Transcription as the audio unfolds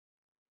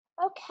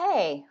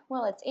Okay,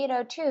 well, it's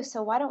 8:02,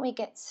 so why don't we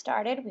get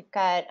started? We've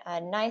got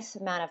a nice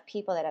amount of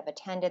people that have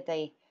attended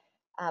the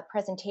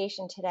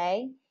presentation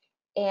today.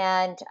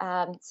 And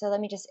so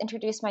let me just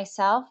introduce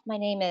myself. My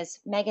name is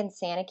Megan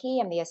Sanicky.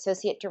 I'm the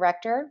Associate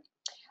Director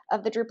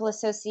of the Drupal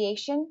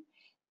Association.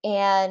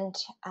 And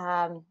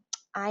I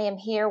am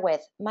here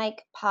with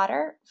Mike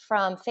Potter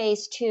from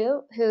Phase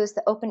 2, who's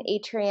the Open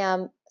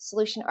Atrium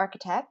Solution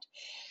Architect.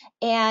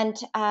 And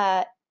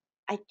I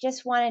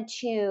just wanted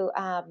to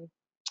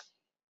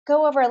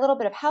go over a little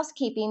bit of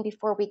housekeeping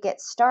before we get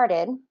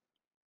started.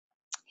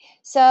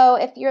 So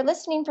if you're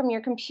listening from your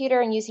computer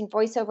and using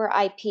voice over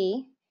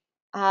IP,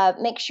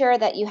 make sure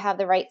that you have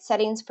the right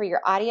settings for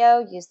your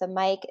audio. Use the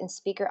mic and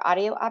speaker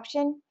audio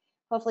option.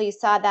 Hopefully you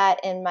saw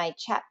that in my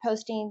chat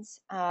postings.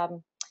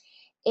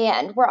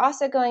 And we're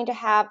also going to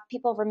have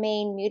people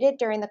remain muted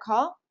during the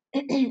call.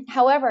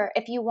 However,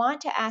 if you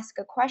want to ask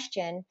a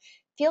question,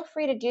 feel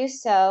free to do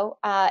so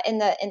in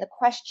the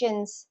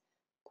questions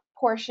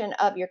portion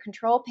of your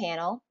control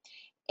panel.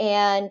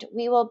 And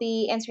we will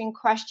be answering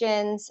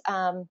questions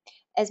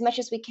as much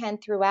as we can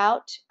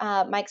throughout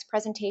Mike's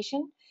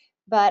presentation,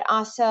 but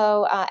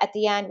also at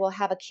the end we'll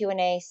have a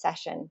Q&A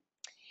session.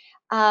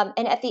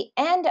 And at the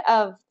end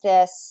of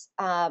this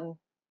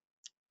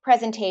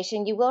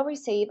presentation, you will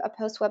receive a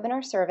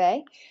post-webinar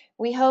survey.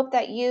 We hope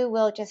that you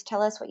will just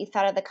tell us what you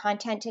thought of the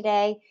content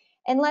today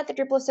and let the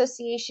Drupal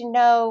Association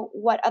know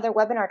what other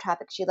webinar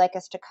topics you'd like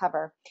us to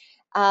cover.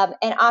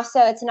 And also,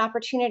 it's an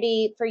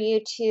opportunity for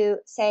you to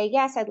say,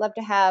 yes, I'd love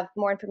to have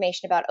more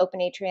information about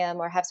Open Atrium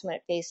or have someone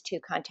at Phase 2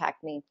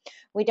 contact me.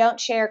 We don't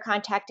share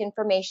contact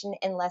information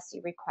unless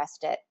you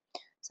request it.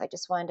 So I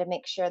just wanted to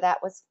make sure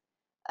that was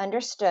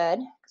understood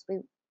because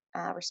we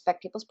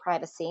respect people's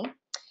privacy.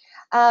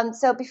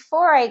 So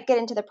before I get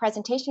into the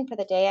presentation for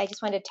the day, I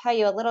just wanted to tell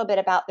you a little bit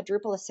about the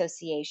Drupal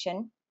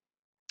Association.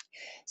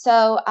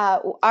 So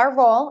our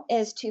role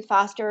is to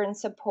foster and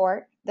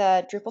support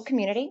the Drupal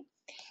community.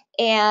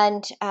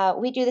 And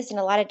we do this in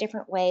a lot of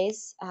different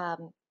ways.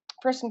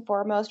 First and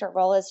foremost, our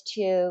role is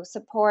to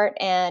support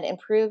and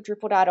improve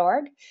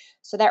Drupal.org.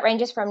 So that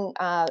ranges from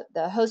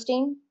the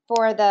hosting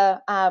for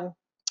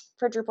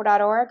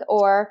Drupal.org,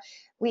 or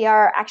we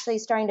are actually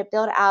starting to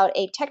build out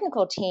a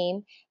technical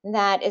team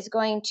that is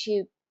going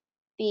to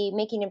be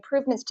making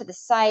improvements to the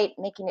site,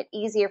 making it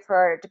easier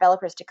for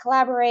developers to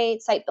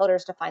collaborate, site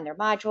builders to find their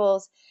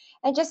modules,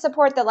 and just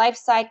support the life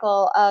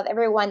cycle of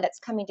everyone that's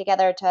coming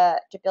together to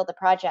build the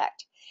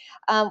project.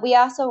 We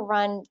also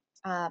run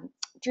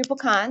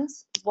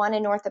DrupalCons, one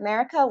in North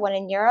America, one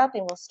in Europe,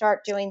 and we'll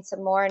start doing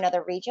some more in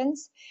other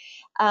regions.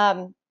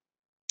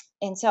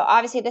 And so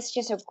obviously this is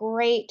just a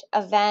great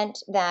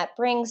event that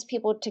brings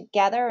people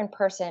together in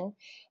person.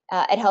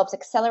 It helps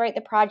accelerate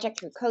the project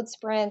through code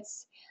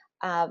sprints.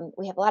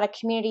 We have a lot of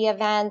community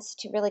events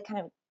to really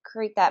kind of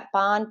create that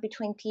bond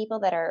between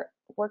people that are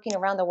working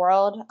around the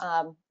world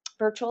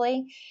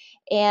virtually.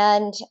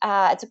 And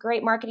it's a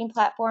great marketing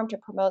platform to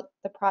promote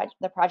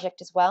the project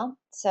as well.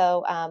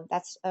 So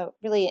that's a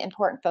really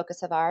important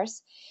focus of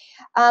ours.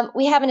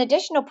 We have an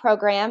additional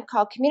program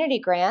called Community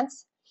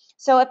Grants.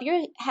 So if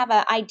you have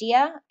an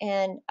idea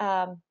and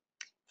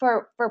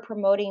for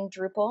promoting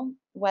Drupal,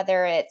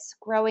 whether it's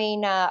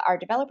growing our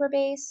developer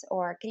base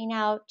or getting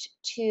out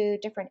to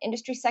different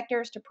industry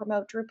sectors to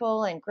promote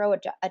Drupal and grow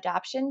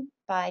adoption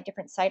by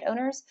different site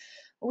owners,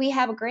 we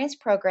have a grants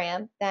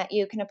program that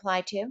you can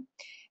apply to.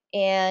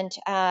 And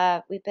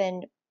we've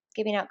been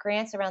giving out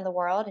grants around the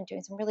world and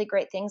doing some really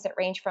great things that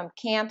range from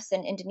camps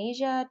in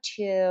Indonesia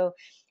to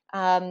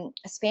a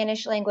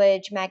Spanish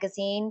language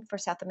magazine for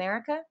South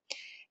America.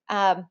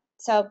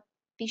 So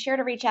be sure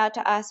to reach out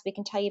to us. We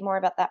can tell you more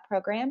about that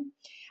program.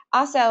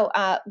 Also,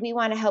 we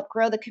want to help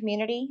grow the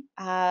community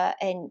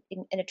and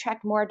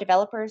attract more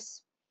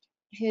developers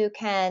who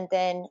can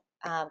then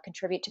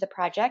contribute to the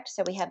project.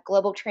 So we have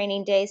global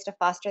training days to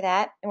foster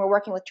that. And we're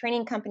working with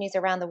training companies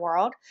around the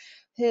world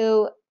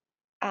who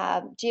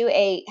do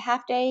a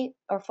half day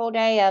or full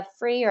day of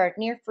free or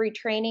near free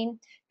training,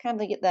 kind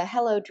of the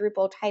Hello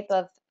Drupal type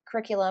of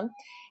curriculum.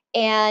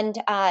 And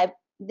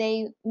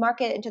they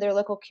market into their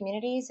local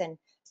communities and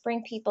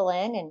bring people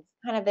in and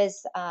kind of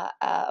as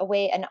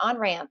an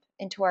on-ramp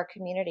into our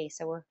community.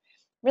 So we're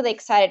really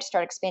excited to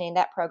start expanding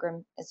that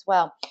program as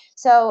well.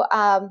 So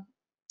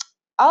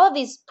all of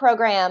these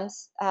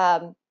programs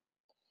are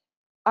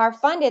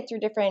funded through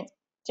different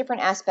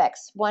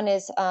aspects. One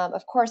is,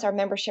 of course, our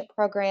membership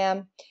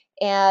program,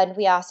 and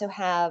we also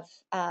have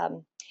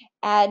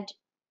ad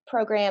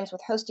programs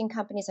with hosting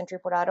companies on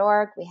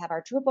Drupal.org. We have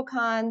our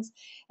DrupalCons,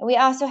 and we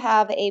also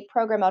have a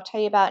program I'll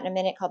tell you about in a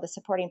minute called the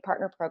Supporting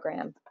Partner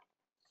Program.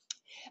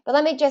 But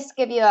let me just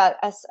give you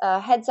a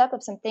heads up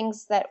of some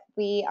things that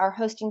we are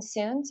hosting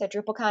soon. So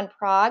DrupalCon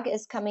Prague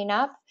is coming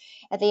up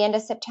at the end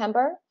of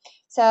September.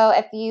 So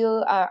if you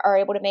are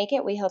able to make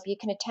it, we hope you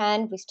can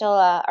attend. We still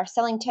are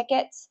selling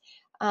tickets,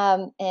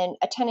 and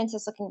attendance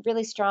is looking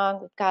really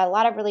strong. We've got a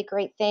lot of really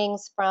great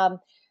things. From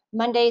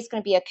Monday is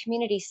going to be a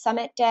community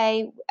summit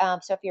day.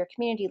 So if you're a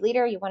community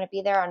leader, you want to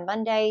be there on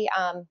Monday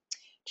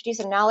to do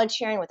some knowledge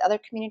sharing with other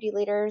community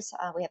leaders.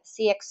 We have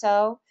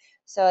CXO,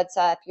 so it's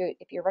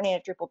if you're running a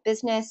Drupal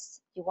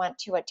business, you want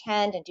to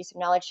attend and do some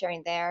knowledge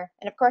sharing there.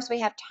 And of course, we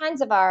have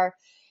tons of our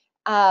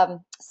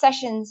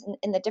sessions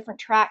in the different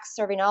tracks,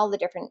 serving all the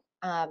different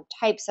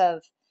types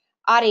of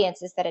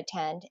audiences that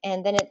attend.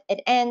 And then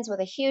it ends with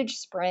a huge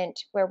sprint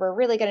where we're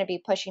really going to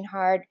be pushing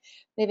hard,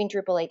 moving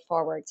Drupal 8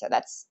 forward. So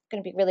that's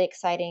going to be really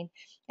exciting.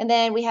 And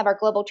then we have our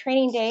global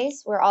training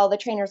days where all the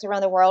trainers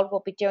around the world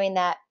will be doing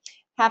that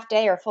half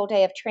day or full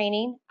day of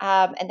training.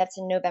 And that's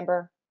in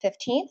November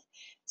 15th.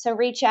 So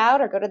reach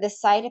out or go to this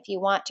site if you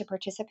want to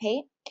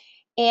participate.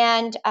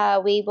 And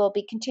we will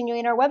be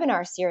continuing our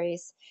webinar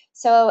series.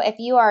 So if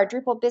you are a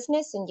Drupal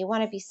business and you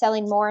want to be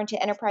selling more into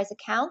enterprise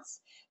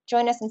accounts,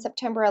 join us on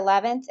September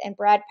 11th. And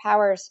Brad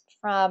Powers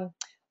from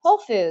Whole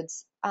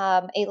Foods,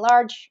 a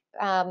large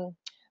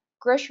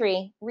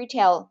grocery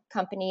retail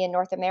company in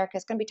North America,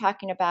 is going to be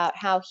talking about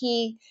how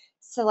he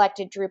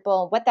selected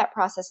Drupal, what that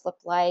process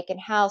looked like, and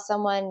how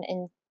someone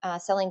in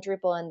selling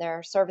Drupal and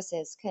their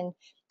services can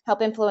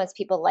help influence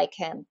people like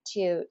him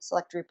to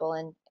select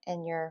Drupal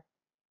in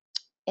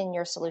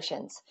your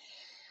solutions.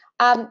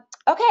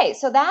 Okay,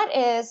 so that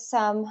is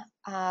some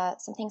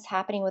things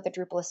happening with the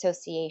Drupal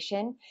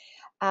Association.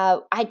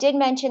 I did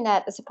mention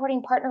that the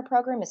Supporting Partner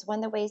Program is one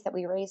of the ways that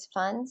we raise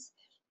funds.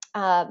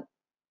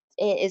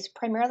 It is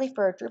primarily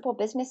for Drupal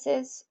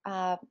businesses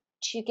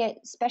to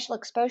get special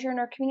exposure in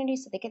our community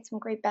so they get some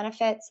great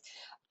benefits.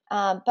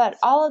 But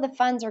all of the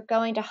funds are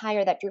going to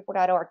hire that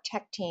Drupal.org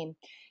tech team.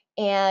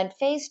 And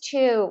Phase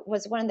 2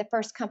 was one of the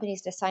first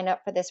companies to sign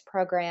up for this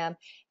program.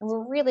 And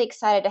we're really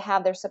excited to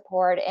have their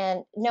support.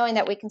 And knowing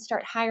that we can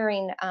start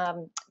hiring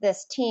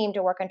this team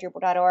to work on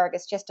Drupal.org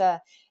is just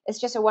a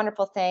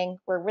wonderful thing.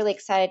 We're really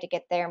excited to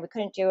get there, and we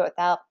couldn't do it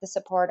without the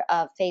support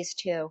of Phase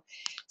 2.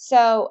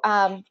 So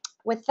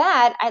with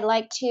that, I'd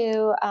like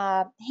to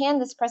hand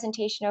this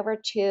presentation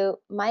over to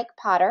Mike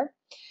Potter,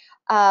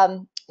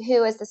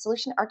 who is the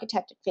solution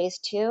architect at Phase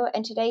 2,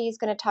 and today he's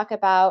going to talk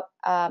about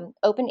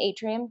Open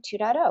Atrium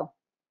 2.0.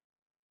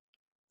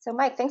 So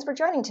Mike, thanks for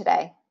joining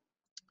today.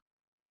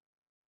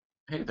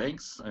 Hey,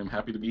 thanks. I'm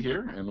happy to be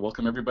here, and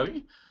welcome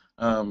everybody.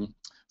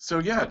 So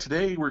yeah,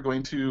 today we're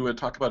going to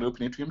talk about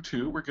Open Atrium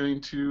 2. We're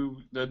going to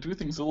do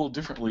things a little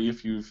differently.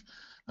 If you've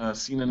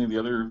seen any of the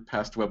other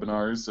past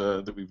webinars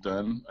that we've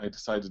done, I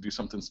decided to do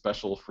something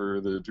special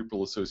for the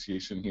Drupal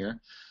Association here.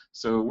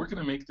 So we're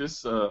going to make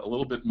this a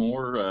little bit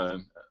more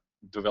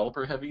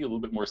developer heavy, a little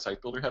bit more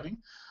site builder heavy.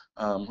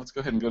 Let's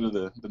go ahead and go to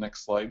the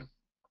next slide,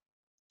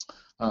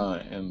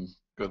 and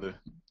go to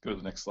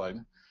the next slide.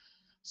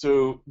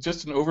 So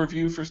just an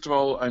overview. First of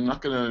all, I'm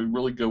not going to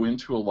really go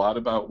into a lot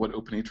about what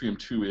Open Atrium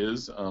 2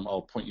 is.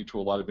 I'll point you to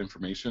a lot of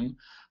information,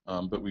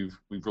 but we've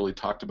really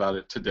talked about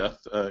it to death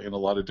in a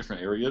lot of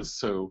different areas.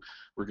 So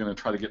we're going to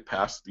try to get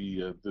past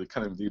the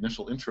kind of the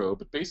initial intro.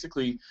 But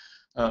basically,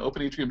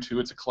 Open Atrium 2,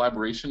 it's a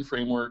collaboration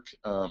framework.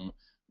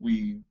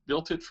 We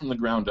built it from the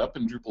ground up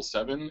in Drupal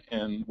 7,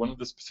 and one of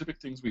the specific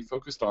things we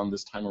focused on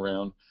this time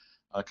around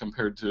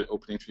compared to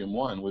Open Atrium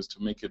 1 was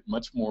to make it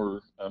much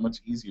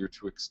easier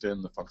to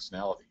extend the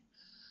functionality.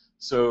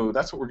 So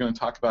that's what we're going to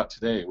talk about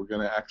today. We're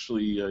going to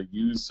actually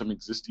use some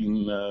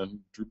existing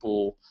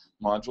Drupal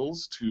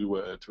modules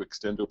to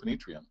extend Open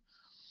Atrium.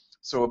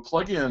 So a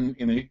plugin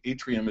in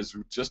Atrium is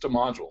just a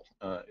module.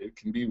 It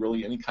can be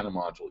really any kind of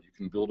module. You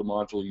can build a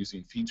module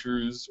using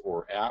features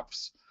or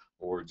apps,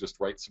 or just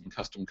write some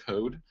custom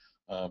code.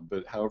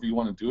 But however you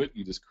want to do it,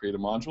 you just create a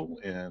module,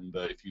 and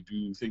if you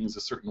do things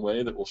a certain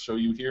way that we'll show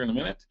you here in a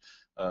minute,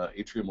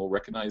 Atrium will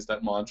recognize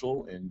that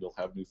module and you'll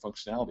have new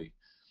functionality.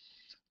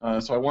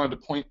 So I wanted to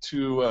point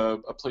to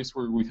a place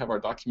where we have our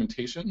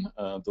documentation.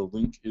 The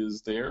link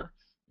is there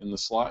in the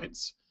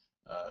slides.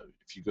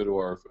 If you go to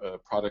our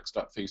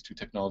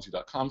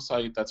products.phase2technology.com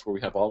site, that's where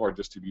we have all of our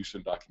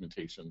distribution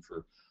documentation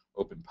for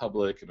Open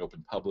Public and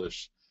Open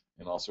Publish,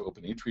 and also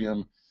Open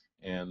Atrium.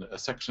 And a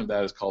section of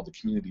that is called the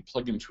Community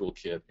Plugin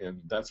Toolkit, and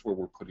that's where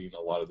we're putting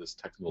a lot of this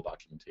technical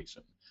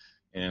documentation.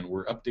 And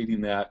we're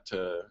updating that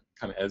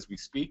kind of as we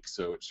speak,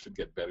 so it should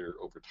get better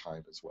over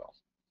time as well.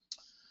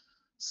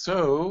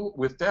 So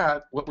with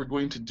that, what we're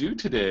going to do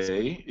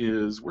today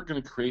is we're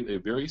going to create a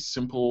very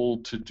simple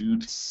to-do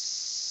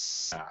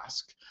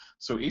task.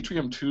 So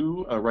Atrium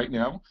 2 right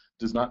now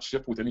does not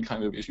ship with any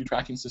kind of issue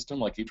tracking system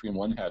like Atrium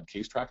 1 had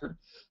case tracker.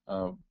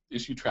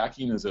 Issue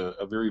tracking is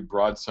a very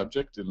broad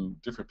subject, and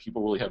different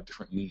people really have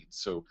different needs.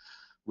 So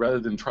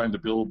rather than trying to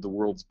build the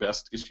world's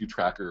best issue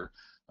tracker,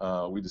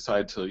 we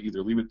decided to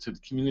either leave it to the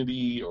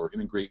community or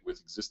integrate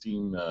with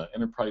existing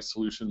enterprise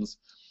solutions.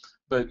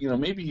 But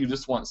maybe you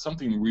just want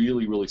something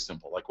really, really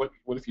simple. Like what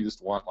if you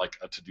just want like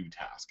a to-do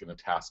task and a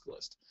task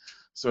list?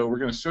 So we're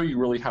going to show you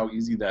really how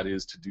easy that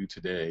is to do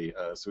today.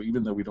 So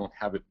even though we don't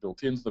have it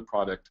built into the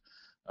product,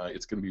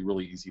 it's going to be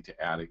really easy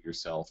to add it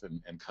yourself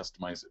and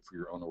customize it for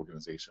your own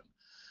organization.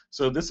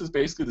 So this is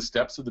basically the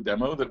steps of the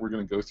demo that we're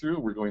going to go through.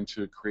 We're going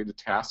to create a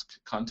task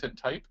content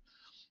type.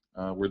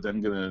 We're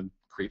then going to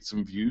create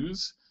some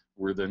views.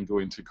 We're then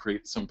going to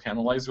create some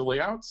panelizer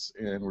layouts,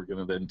 and we're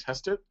going to then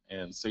test it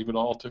and save it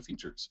all to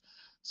features.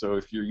 So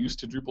if you're used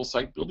to Drupal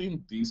site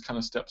building, these kind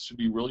of steps should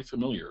be really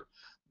familiar.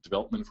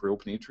 Development for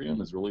Open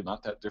Atrium is really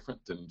not that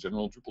different than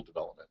general Drupal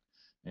development,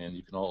 and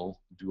you can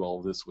all do all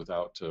of this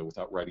without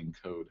writing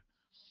code.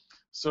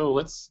 So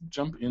let's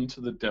jump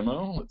into the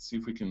demo. Let's see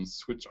if we can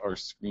switch our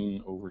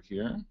screen over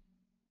here.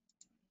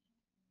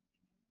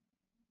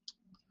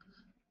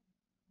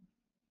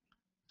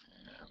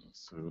 And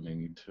so they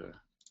need to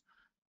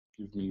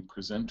give me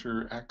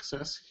presenter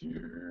access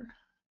here.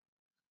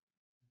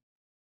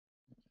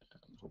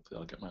 And hopefully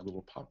I'll get my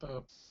little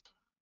pop-up.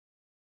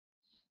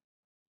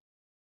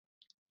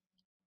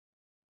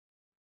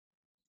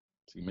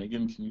 See,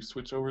 Megan, can you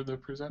switch over the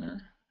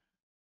presenter?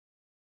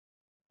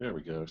 There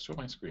we go, show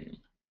my screen.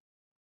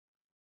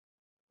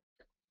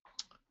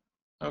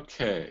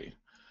 Okay,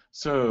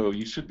 so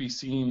you should be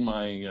seeing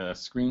my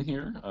screen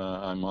here.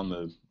 I'm on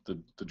the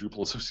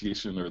Drupal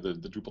Association or the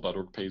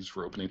Drupal.org page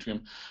for Open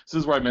Atrium. This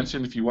is where I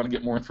mentioned if you want to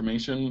get more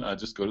information,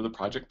 just go to the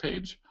project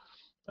page.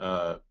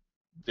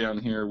 Down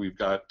here we've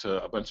got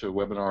a bunch of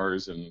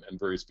webinars and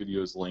various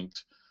videos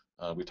linked.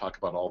 We talk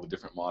about all the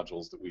different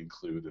modules that we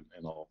include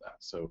and all of that.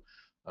 So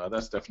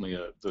that's definitely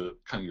the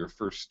kind of your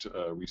first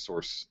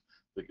resource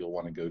that you'll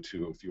want to go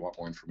to if you want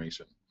more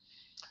information.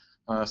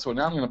 So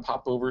now I'm going to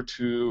pop over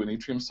to an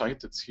Atrium site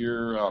that's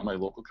here on my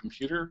local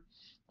computer.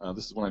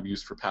 This is one I've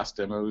used for past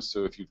demos,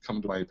 so if you've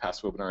come to my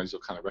past webinars,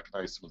 you'll kind of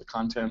recognize some of the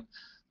content.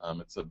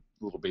 It's a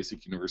little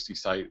basic university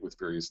site with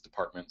various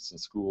departments and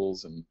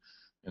schools and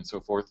so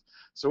forth.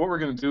 So what we're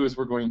going to do is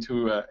we're going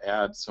to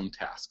add some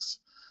tasks.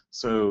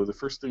 So the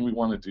first thing we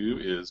want to do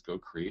is go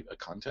create a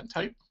content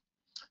type.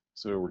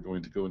 So we're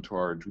going to go into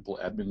our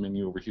Drupal admin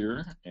menu over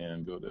here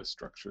and go to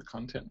structure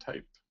content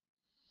type.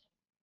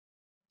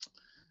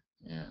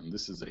 And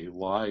this is a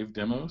live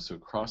demo, so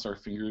cross our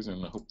fingers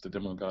and hope the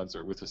demo gods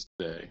are with us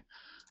today.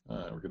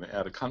 We're going to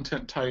add a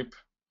content type,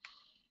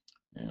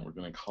 and we're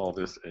going to call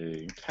this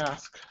a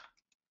task.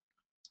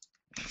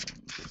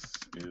 And this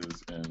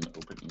is an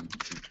Open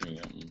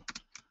Atrium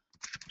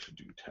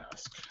to-do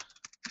task.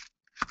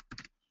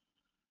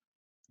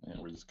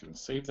 And we're just going to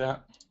save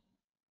that.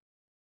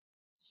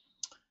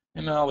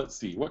 And now let's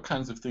see, what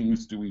kinds of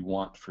things do we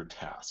want for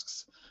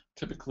tasks?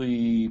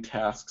 Typically,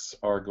 tasks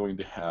are going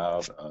to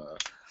have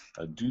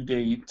a due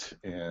date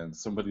and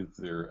somebody that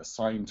they're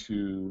assigned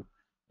to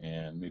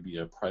and maybe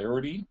a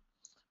priority.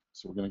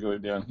 So we're going to go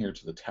down here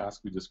to the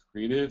task we just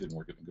created and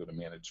we're going to go to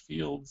manage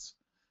fields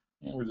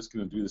and we're just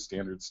going to do the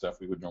standard stuff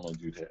we would normally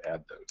do to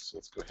add those. So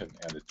let's go ahead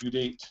and add a due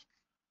date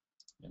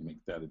and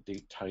make that a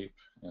date type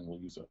and we'll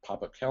use a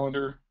pop-up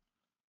calendar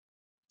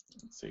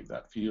and save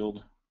that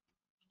field.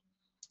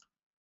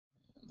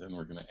 And then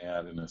we're going to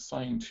add an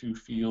assigned to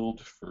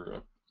field for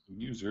a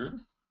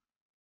user.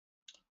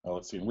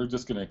 Let's see, and we're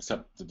just going to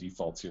accept the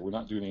defaults here. We're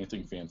not doing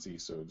anything fancy,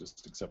 so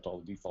just accept all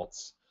the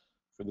defaults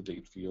for the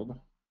date field.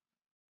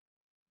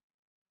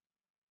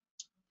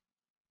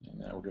 And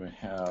now we're going to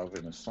have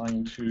an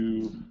assigned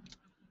to,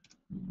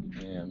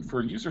 and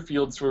for user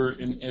fields,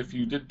 if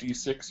you did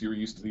D6, you were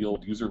used to the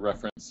old user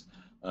reference.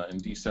 In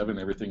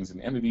D7, everything's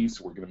an entity,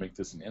 so we're going to make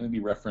this an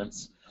entity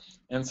reference.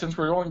 And since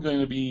we're only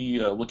going to be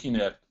looking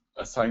at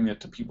assigning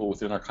it to people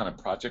within our kind of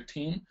project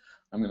team,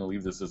 I'm going to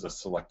leave this as a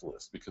select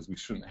list because we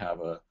shouldn't have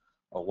a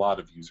lot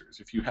of users.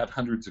 If you had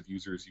hundreds of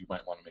users, you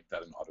might want to make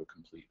that an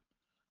autocomplete.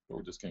 But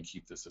we're just going to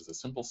keep this as a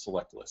simple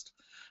select list.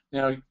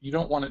 Now, you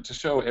don't want it to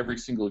show every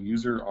single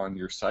user on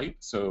your site,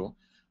 so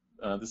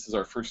this is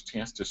our first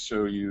chance to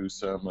show you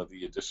some of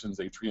the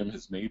additions Atrium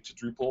has made to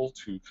Drupal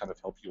to kind of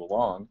help you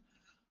along.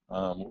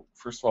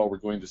 First of all, we're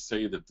going to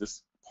say that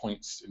this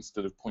points,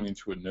 instead of pointing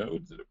to a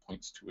node, that it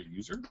points to a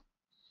user.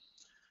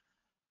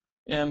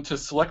 And to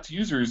select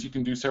users, you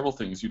can do several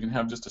things. You can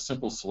have just a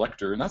simple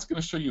selector, and that's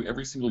going to show you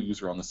every single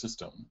user on the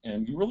system.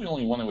 And you really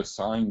only want to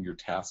assign your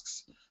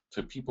tasks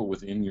to people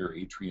within your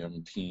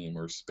Atrium team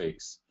or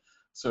space.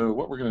 So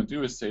what we're going to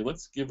do is say,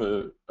 let's give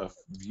a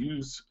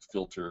views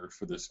filter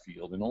for this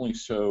field and only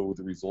show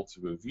the results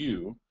of a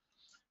view.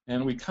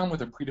 And we come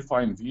with a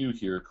predefined view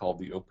here called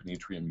the Open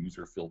Atrium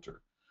user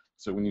filter.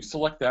 So when you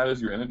select that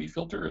as your entity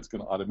filter, it's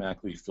going to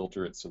automatically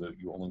filter it so that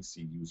you only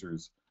see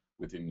users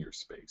within your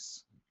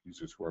space,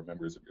 users who are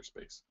members of your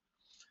space.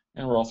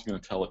 And we're also going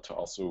to tell it to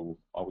also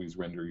always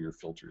render your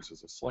filters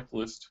as a select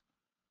list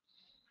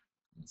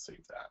and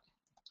save that.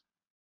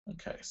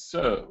 Okay,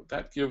 so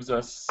that gives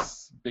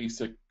us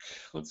basic,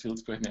 let's go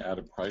ahead and add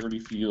a priority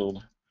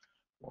field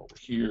while we're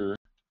here.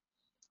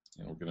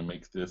 And we're going to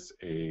make this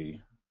a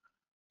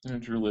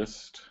integer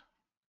list.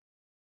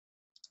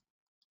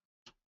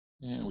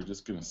 And we're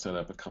just going to set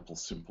up a couple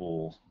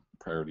simple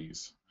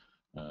priorities.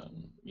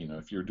 You know,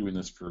 if you're doing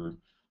this for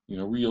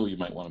real, you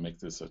might want to make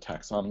this a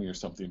taxonomy or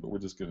something, but we're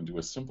just going to do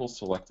a simple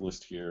select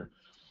list here.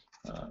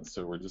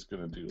 So we're just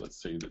going to do,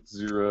 let's say that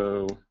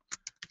 0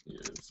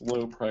 is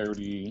low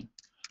priority,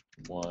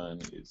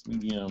 1 is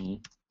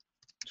medium,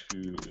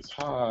 2 is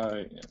high,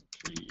 and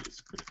 3 is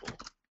critical.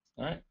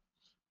 All right,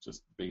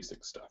 just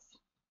basic stuff.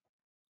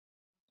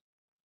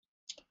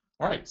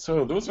 All right,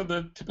 so those are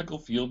the typical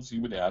fields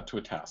you would add to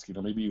a task.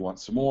 Maybe you want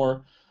some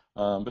more.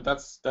 But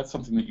that's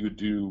something that you would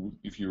do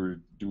if you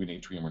were doing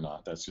Atrium or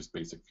not. That's just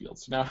basic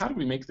fields. So now, how do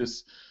we make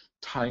this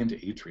tie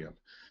into Atrium?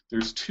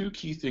 There's two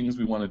key things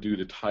we want to do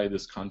to tie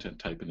this content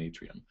type in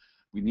Atrium.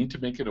 We need to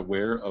make it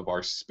aware of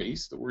our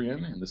space that we're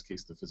in this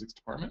case, the physics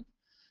department,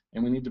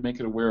 and we need to make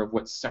it aware of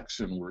what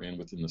section we're in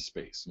within the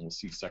space. And we'll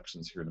see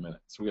sections here in a minute.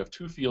 So we have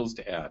two fields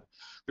to add.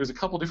 There's a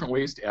couple different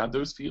ways to add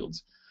those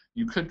fields.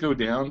 You could go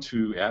down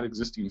to add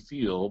existing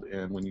field,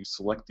 and when you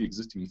select the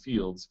existing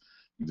fields,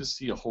 you just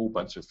see a whole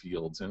bunch of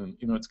fields, and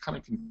it's kind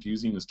of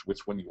confusing as to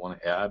which one you want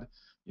to add.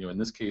 In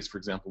this case, for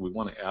example, we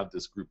want to add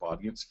this group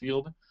audience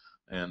field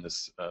and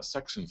this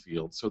section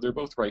field. So they're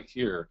both right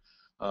here,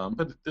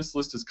 but this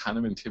list is kind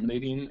of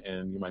intimidating,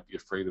 and you might be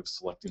afraid of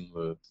selecting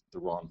the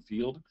wrong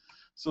field.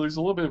 So there's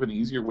a little bit of an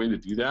easier way to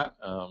do that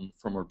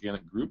from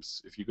organic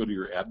groups. If you go to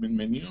your admin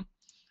menu,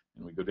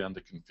 and we go down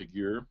to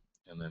configure,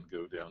 and then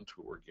go down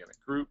to organic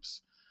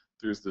groups,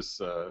 there's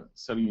this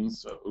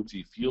settings, OG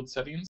field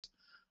settings.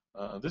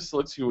 This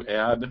lets you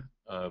add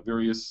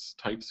various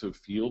types of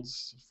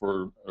fields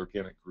for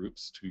organic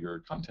groups to your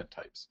content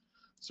types.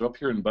 So up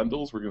here in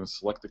bundles, we're going to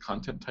select the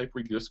content type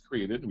we just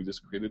created. We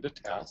just created a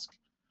task,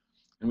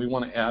 and we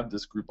want to add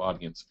this group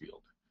audience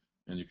field.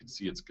 And you can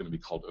see it's going to be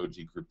called OG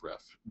Group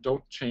Ref.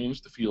 Don't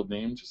change the field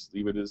name, just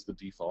leave it as the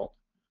default.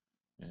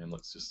 And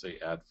let's just say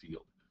add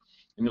field.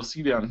 And you'll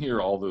see down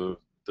here all the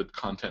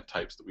content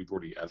types that we've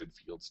already added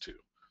fields to.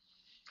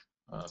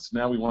 So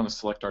now we want to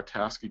select our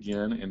task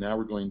again, and now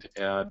we're going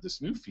to add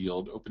this new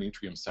field, Open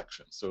Atrium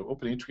section. So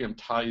Open Atrium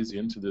ties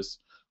into this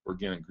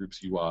organic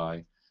groups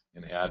UI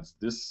and adds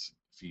this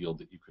field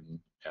that you can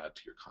add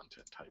to your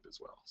content type as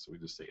well. So we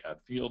just say add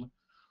field.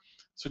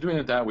 So doing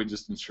it that way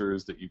just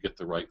ensures that you get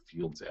the right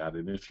fields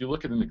added. And if you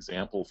look at an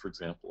example, for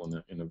example, in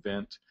an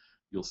event,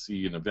 you'll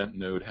see an event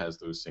node has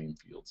those same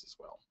fields as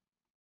well.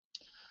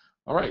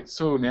 All right,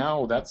 so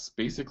now that's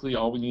basically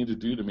all we need to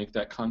do to make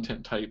that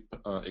content type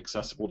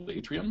accessible to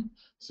Atrium.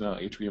 So now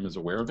Atrium is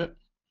aware of it.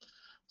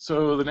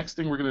 So the next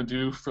thing we're going to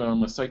do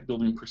from a site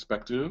building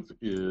perspective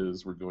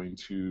is we're going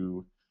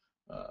to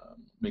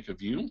make a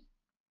view.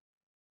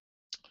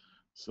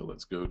 So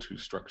let's go to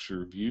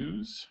Structure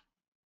Views.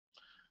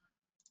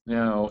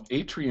 Now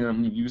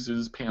Atrium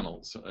uses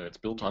panels. It's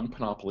built on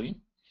Panoply.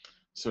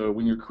 So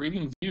when you're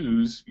creating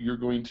views, you're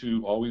going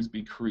to always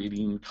be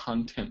creating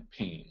content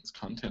panes.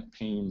 Content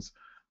panes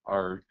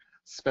are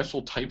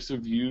special types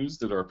of views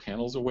that are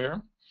panels aware.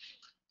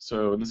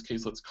 So in this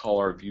case, let's call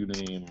our view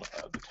name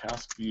the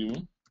task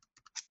view.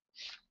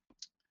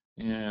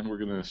 And we're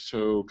going to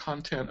show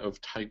content of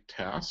type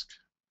task.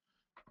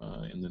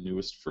 In the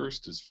newest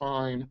first is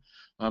fine.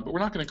 But we're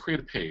not going to create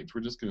a page. We're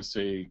just going to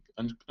say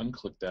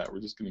unclick that. We're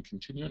just going to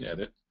continue and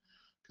edit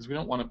because we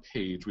don't want a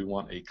page. We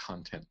want a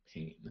content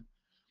pane.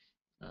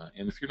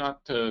 And if you're not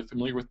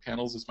familiar with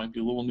panels, this might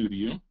be a little new to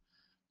you.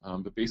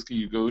 But basically,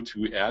 you go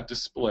to Add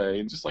Display,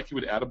 and just like you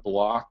would add a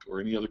block or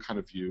any other kind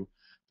of view,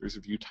 there's a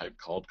view type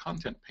called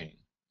Content Pane.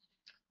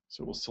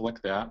 So we'll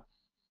select that.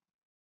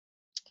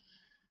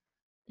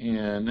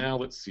 And now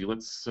let's see.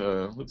 Let's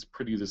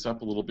pretty this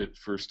up a little bit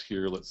first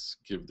here. Let's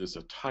give this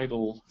a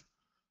title.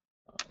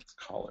 Let's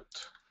call it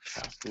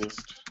Task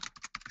List.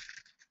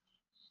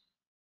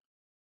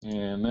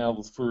 And now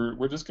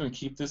we're just going to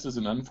keep this as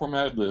an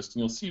unformatted list,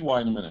 and you'll see why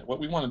in a minute. What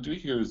we want to do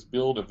here is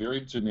build a very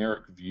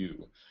generic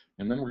view,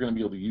 and then we're going to be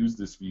able to use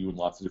this view in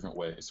lots of different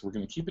ways. So we're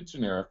going to keep it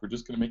generic. We're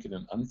just going to make it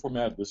an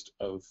unformatted list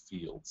of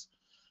fields.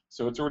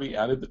 So it's already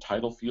added the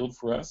title field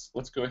for us.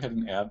 Let's go ahead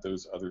and add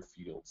those other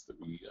fields that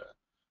we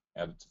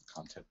added to the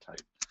content type.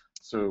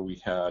 So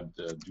we had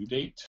due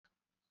date.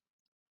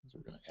 So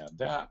we're going to add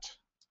that.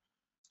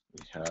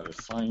 We had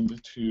assigned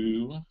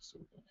to, so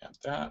we're going to add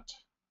that.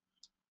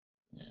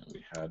 And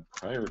we had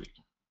priority.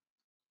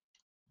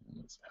 And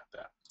let's add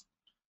that.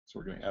 So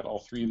we're going to add all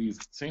three of these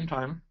at the same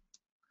time.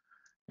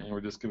 And we're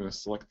just going to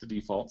select the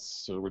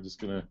defaults. So we're just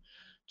going to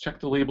check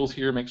the labels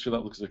here, make sure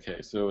that looks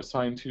okay. So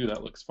assigned to,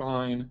 that looks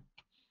fine.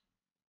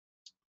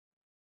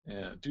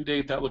 And due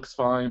date, that looks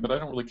fine, but I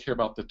don't really care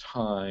about the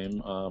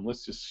time.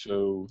 Let's just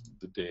show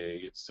the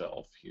day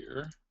itself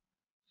here.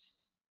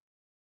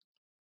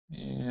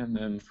 And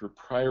then for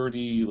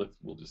priority,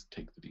 we'll just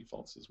take the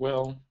defaults as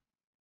well.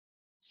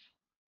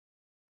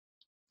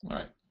 All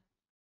right,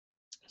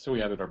 so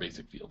we added our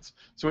basic fields.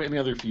 So any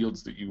other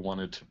fields that you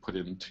wanted to put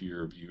into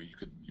your view, you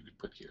could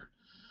put here.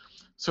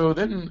 So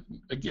then,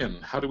 again,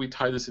 how do we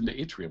tie this into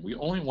Atrium? We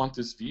only want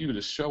this view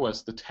to show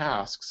us the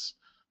tasks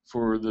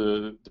for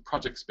the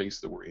project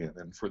space that we're in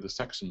and for the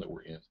section that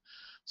we're in.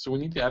 So we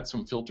need to add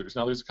some filters.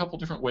 Now, there's a couple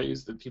different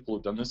ways that people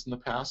have done this in the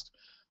past.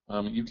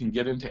 You can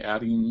get into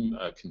adding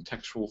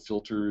contextual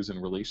filters and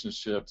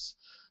relationships.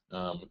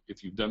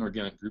 If you've done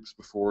organic groups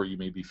before, you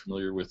may be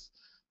familiar with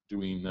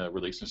doing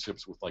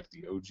relationships with like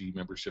the OG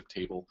membership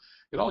table.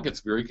 It all gets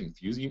very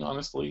confusing,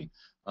 honestly.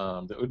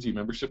 The OG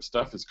membership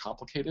stuff is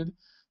complicated.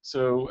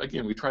 So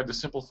again, we tried to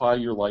simplify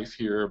your life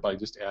here by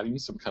just adding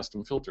some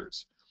custom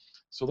filters.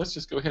 So let's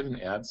just go ahead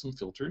and add some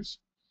filters.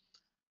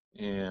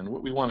 And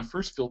what we want to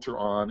first filter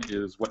on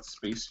is what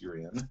space you're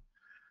in.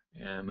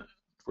 And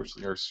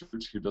Unfortunately, our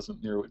search here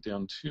doesn't narrow it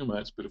down too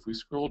much, but if we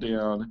scroll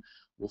down,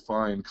 we'll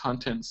find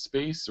content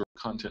space or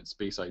content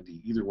space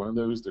ID. Either one of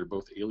those, they're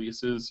both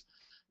aliases,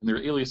 and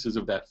they're aliases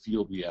of that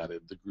field we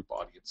added, the group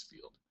audience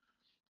field.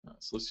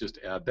 So let's just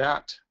add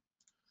that.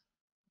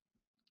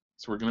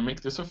 So we're going to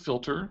make this a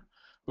filter,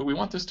 but we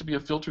want this to be a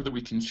filter that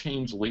we can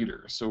change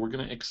later. So we're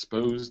going to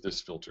expose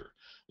this filter.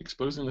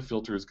 Exposing the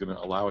filter is going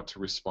to allow it to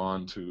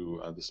respond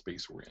to the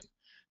space we're in.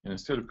 And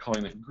instead of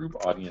calling it group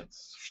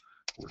audience,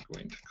 we're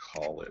going to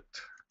call it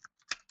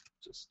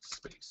just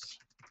space.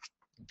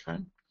 Okay?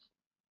 And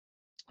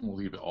we'll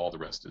leave it all the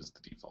rest as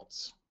the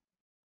defaults.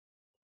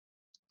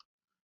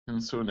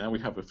 And so now we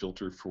have a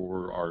filter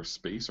for our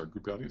space, our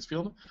group audience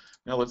field.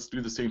 Now let's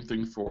do the same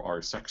thing for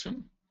our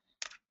section.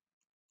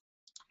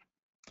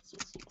 So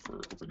let's look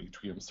for Open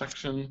Atrium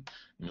section,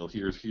 and you'll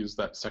here's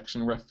that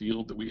section ref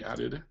field that we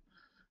added.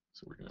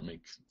 So we're going to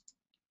make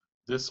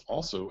this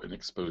also an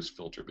exposed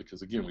filter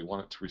because, again, we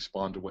want it to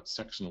respond to what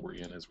section we're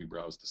in as we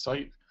browse the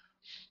site.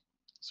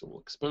 So we'll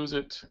expose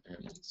it, and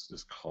let's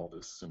just call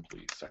this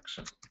simply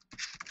section.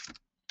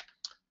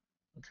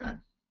 Okay.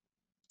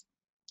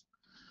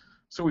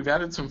 So we've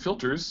added some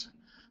filters.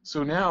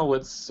 So now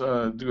let's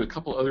do a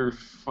couple other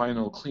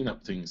final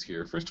cleanup things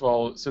here. First of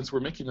all, since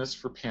we're making this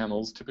for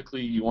panels,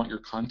 typically you want your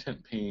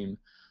content pane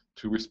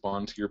to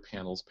respond to your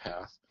panels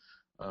path.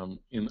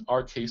 In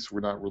our case, we're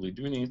not really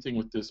doing anything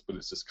with this, but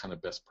it's just kind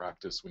of best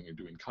practice when you're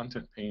doing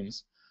content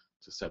panes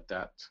to set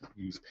that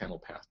use panel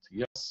path to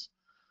yes.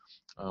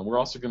 We're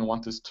also going to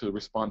want this to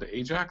respond to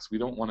Ajax. We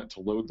don't want it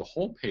to load the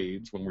whole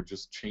page when we're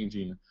just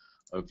changing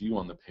a view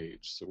on the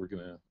page. So we're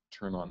going to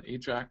turn on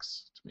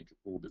Ajax to make it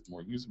a little bit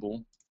more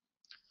usable.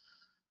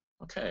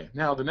 Okay,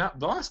 now the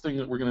last thing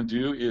that we're going to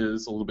do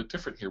is a little bit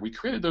different here. We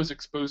created those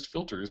exposed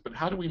filters, but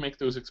how do we make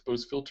those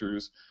exposed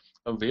filters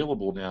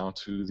available now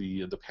to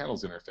the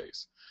panels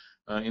interface?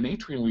 In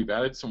Atrium, we've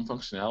added some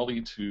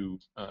functionality to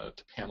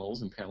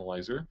panels and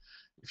Panelizer.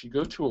 If you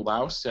go to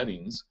Allow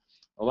Settings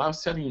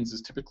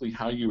is typically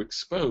how you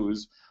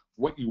expose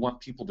what you want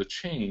people to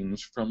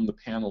change from the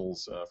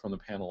panels, from the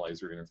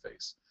Panelizer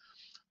interface.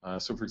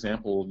 So, for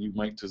example, you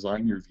might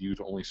design your view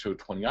to only show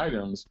 20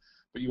 items,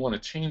 but you want to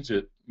change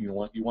it. You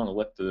want to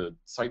let the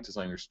site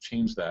designers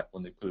change that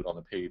when they put it on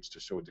the page to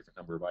show a different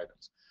number of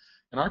items.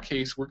 In our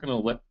case, we're going to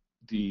let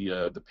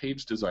the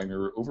page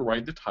designer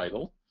override the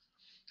title.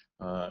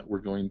 We're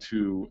going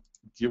to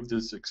give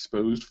this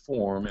exposed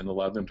form and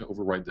allow them to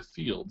override the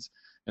fields.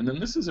 And then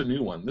this is a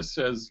new one. This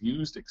says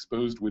used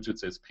exposed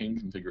widgets as pane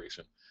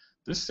configuration.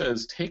 This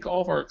says take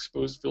all of our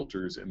exposed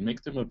filters and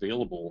make them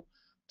available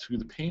to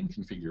the pane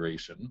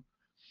configuration.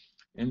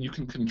 And you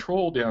can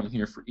control down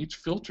here for each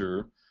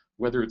filter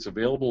whether it's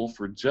available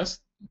for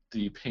just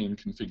the pane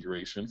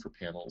configuration for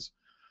panels,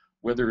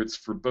 whether it's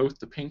for both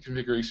the pane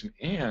configuration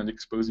and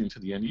exposing to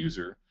the end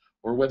user,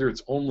 or whether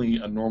it's only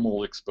a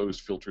normal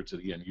exposed filter to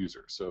the end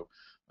user. So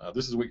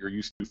this is what you're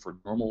used to for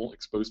normal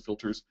exposed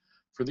filters.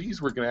 For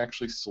these, we're going to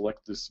actually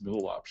select this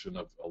middle option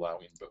of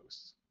allowing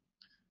both.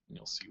 And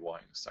you'll see why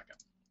in a second.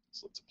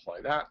 So let's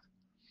apply that.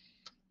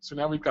 So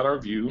now we've got our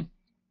view.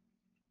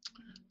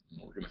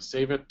 And we're going to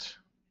save it.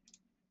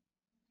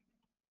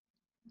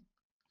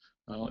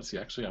 Let's see,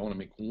 actually, I want to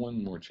make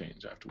one more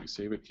change after we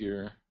save it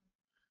here.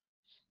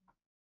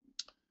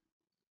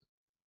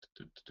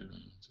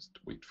 Just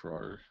wait for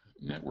our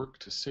network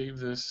to save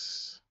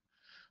this.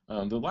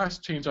 The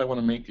last change I want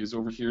to make is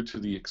over here to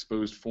the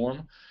exposed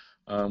form.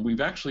 We've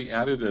actually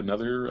added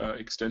another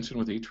extension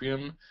with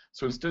Atrium.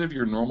 So instead of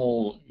your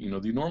normal,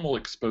 the normal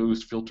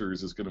exposed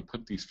filters is going to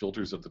put these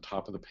filters at the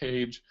top of the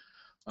page.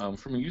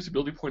 From a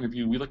usability point of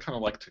view, we kind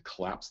of like to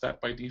collapse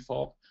that by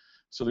default.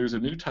 So there's a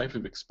new type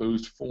of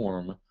exposed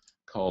form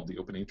called the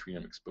Open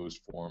Atrium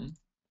exposed form.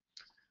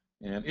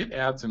 And it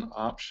adds an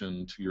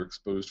option to your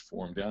exposed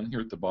form down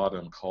here at the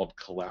bottom called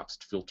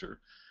collapsed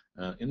filter.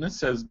 And this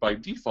says by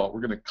default,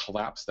 we're going to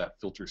collapse that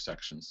filter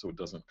section so it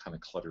doesn't kind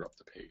of clutter up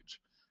the page.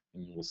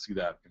 And we'll see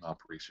that in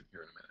operation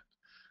here in a minute.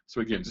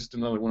 So again, just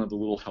another one of the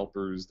little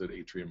helpers that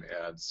Atrium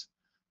adds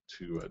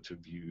to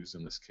views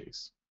in this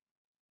case.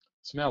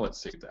 So now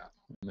let's save that.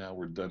 Now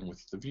we're done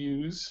with the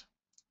views.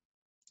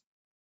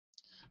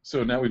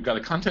 So now we've got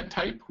a content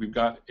type. We've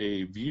got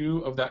a view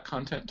of that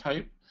content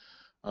type.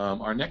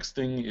 Our next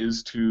thing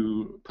is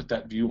to put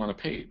that view on a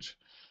page.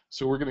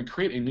 So we're going to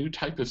create a new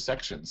type of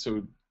section.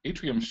 So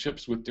Atrium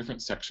ships with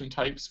different section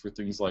types for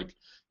things like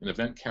an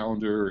event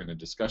calendar and a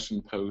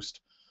discussion post.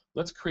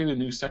 Let's create a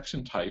new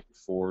section type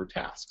for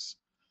tasks.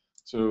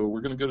 So we're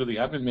going to go to the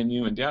admin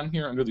menu, and down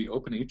here under the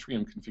Open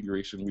Atrium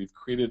configuration, we've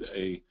created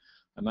a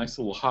nice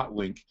little hot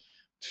link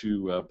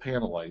to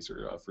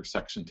Panelizer for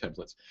section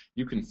templates.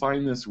 You can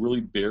find this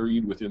really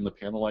buried within the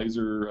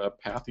Panelizer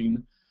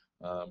pathing,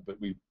 but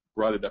we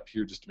brought it up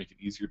here just to make it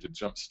easier to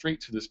jump straight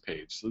to this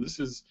page. So this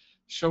is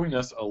showing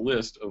us a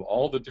list of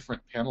all the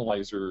different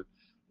Panelizer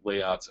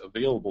layouts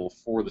available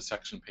for the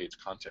section page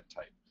content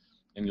type.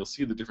 And you'll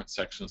see the different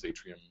sections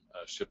Atrium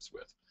ships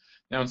with.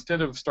 Now,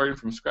 instead of starting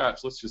from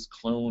scratch, let's just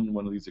clone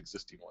one of these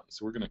existing ones.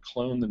 So we're going to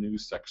clone the new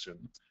section.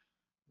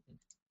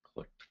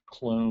 Click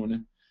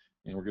clone.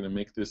 and we're going to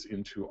make this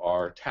into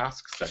our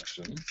task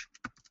section.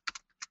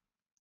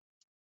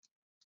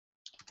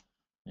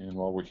 And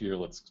while we're here,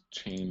 let's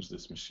change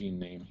this machine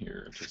name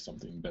here to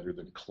something better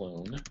than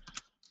clone.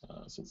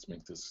 So let's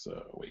make this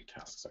await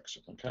task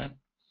section, okay?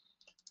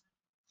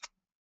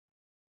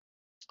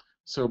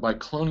 So by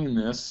cloning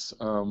this,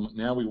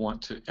 now we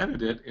want to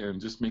edit it and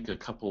just make a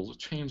couple of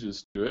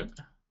changes to it.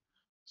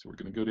 So we're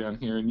going to go down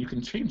here, and you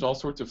can change all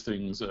sorts of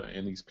things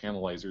in these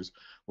panelizers.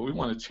 What we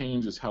want to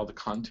change is how the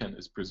content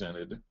is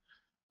presented,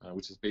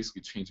 which is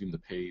basically changing the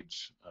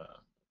page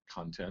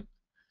content.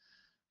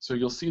 So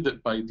you'll see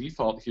that by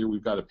default here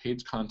we've got a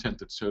page content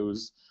that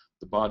shows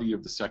the body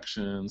of the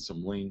section,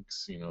 some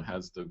links,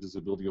 has the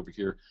visibility over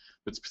here.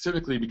 But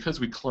specifically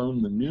because we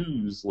cloned the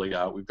news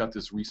layout, we've got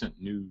this recent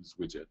news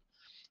widget.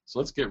 So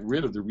let's get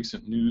rid of the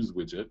recent news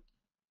widget,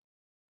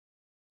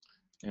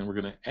 and we're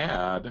going to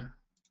add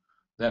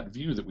that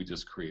view that we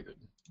just created.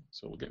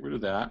 So we'll get rid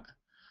of that.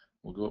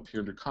 We'll go up here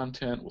under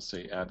content, we'll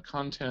say add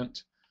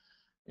content,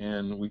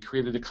 and we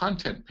created a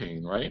content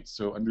pane, right?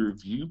 So under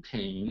view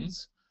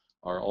panes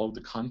are all of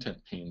the content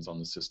panes on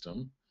the system.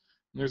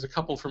 And there's a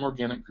couple from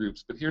organic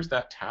groups, but here's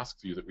that task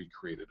view that we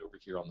created over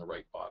here on the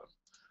right bottom.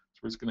 So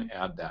we're just going to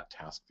add that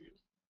task view.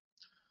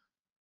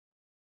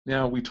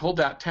 Now we told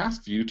that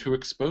task view to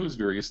expose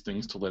various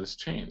things to let us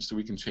change. So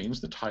we can change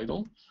the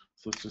title.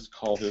 So let's just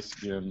call this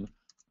again,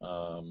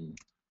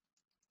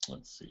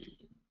 let's see,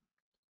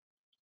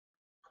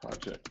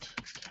 project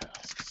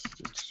tasks,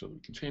 just so we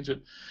can change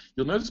it.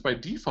 You'll notice by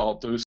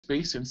default those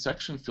space and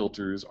section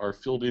filters are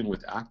filled in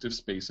with active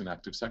space and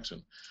active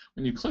section.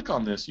 When you click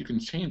on this, you can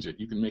change it.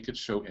 You can make it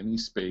show any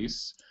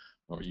space,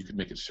 or you can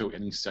make it show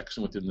any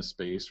section within the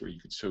space, or you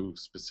could show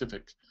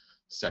specific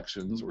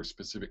sections or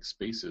specific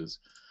spaces.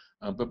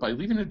 But by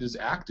leaving it as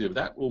active,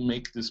 that will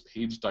make this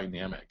page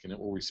dynamic, and it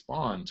will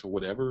respond to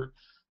whatever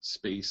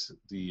space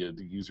the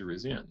user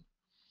is in.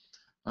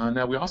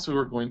 Now we also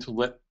are going to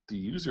let the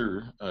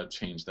user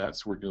change that,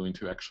 so we're going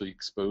to actually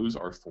expose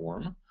our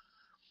form,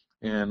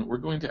 and we're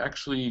going to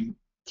actually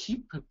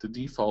keep the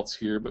defaults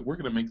here, but we're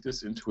going to make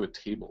this into a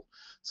table.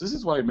 So this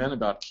is what I meant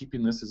about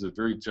keeping this as a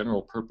very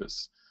general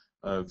purpose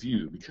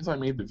view. Because I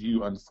made the view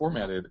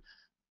unformatted,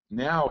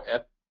 now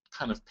at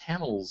kind of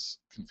panels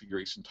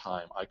configuration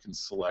time, I can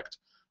select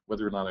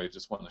whether or not I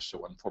just want to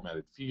show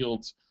unformatted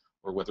fields,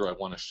 or whether I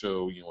want to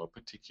show a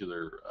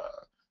particular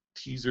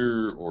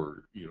teaser,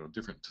 or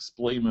different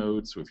display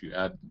modes. So if you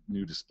add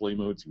new display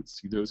modes, you would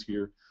see those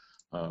here.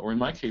 Or in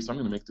my case, I'm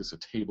going to make this a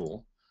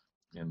table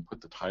and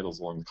put the titles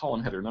along the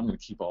column header, and I'm going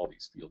to keep all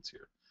these fields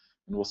here.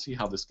 And we'll see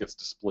how this gets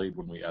displayed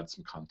when we add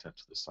some content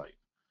to the site.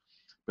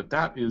 But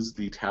that is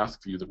the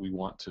task view that we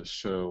want to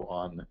show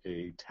on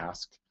a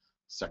task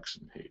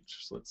section page.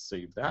 So let's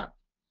save that.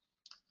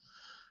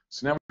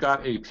 So now we've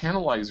got a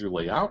panelizer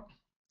layout.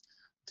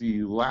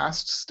 The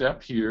last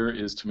step here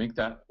is to make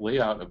that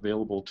layout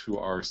available to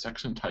our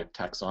section type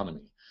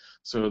taxonomy.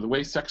 So the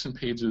way section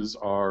pages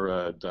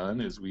are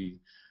done is we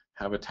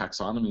have a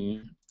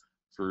taxonomy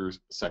for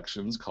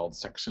sections called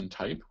section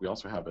type. We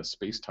also have a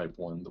space type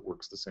one that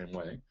works the same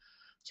way.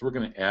 So we're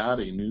going to add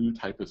a new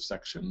type of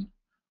section,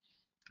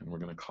 and we're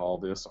going to call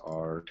this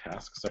our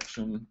task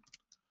section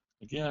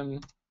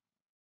again.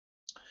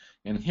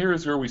 And here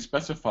is where we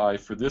specify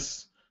for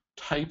this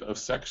type of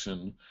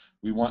section,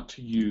 we want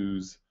to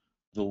use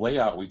the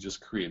layout we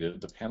just created,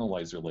 the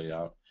panelizer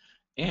layout,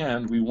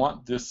 and we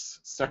want this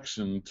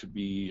section to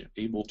be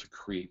able to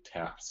create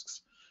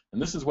tasks.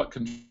 And this is what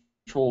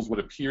controls what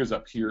appears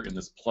up here in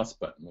this plus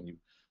button. When you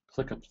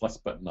click a plus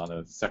button on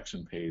a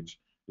section page,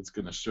 it's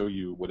going to show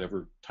you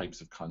whatever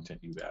types of content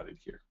you've added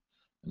here.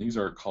 And these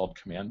are called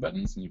command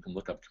buttons, and you can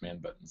look up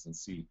command buttons and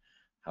see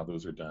how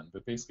those are done.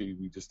 But basically,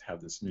 we just have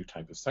this new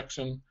type of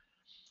section.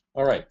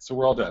 All right, so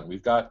we're all done.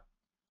 We've got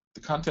the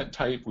content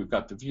type, we've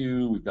got the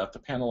view, we've got the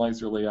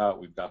panelizer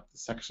layout, we've got the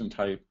section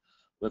type.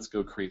 Let's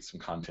go create some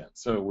content.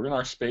 So we're in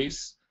our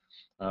space.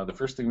 The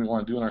first thing we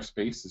want to do in our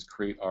space is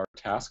create our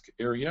task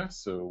area.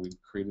 So we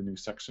create a new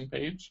section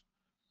page,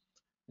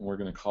 and we're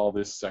going to call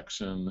this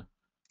section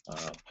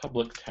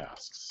public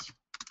tasks.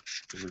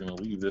 So we're going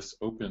to leave this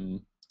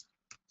open,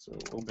 so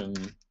open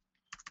to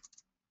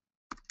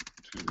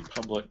the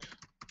public.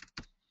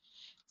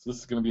 So this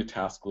is going to be a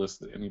task list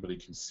that anybody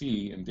can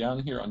see, and down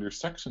here under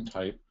section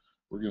type,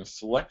 we're going to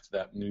select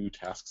that new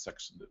task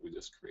section that we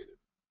just created.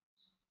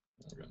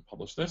 And we're going to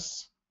publish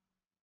this.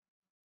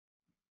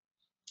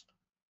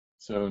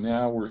 So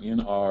now we're in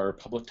our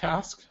public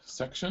task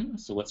section,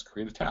 so let's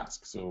create a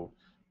task. So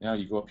now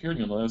you go up here and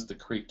you'll notice the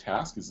create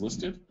task is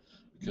listed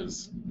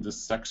because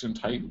this section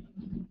type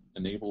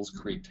enables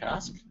create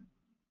task.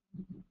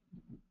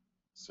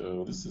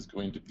 So this is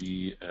going to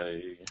be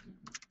a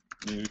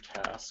new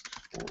task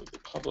for the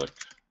public.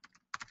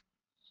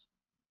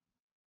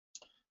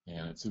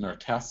 And it's in our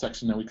task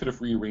section. Now we could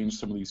have rearranged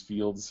some of these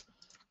fields.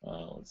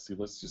 Let's see,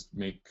 let's just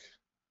make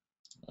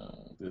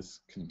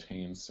this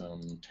contain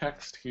some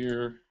text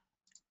here.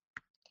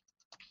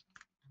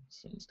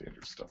 Some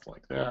standard stuff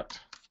like that.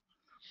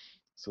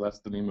 So that's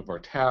the name of our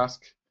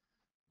task.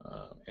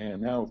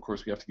 And now, of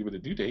course, we have to give it a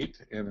due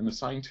date and an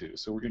assign to.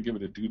 So we're going to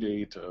give it a due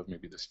date of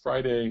maybe this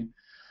Friday.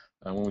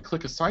 When we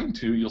click assign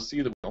to, you'll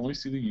see that we only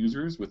see the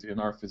users within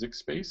our physics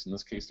space. In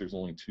this case, there's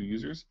only 2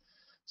 users.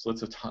 So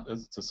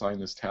let's assign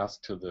this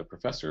task to the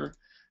professor,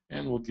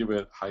 and we'll give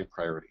it high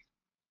priority.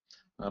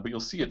 But you'll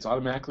see it's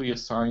automatically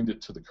assigned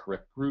it to the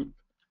correct group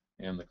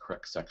and the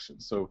correct section.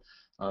 So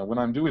when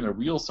I'm doing a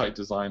real site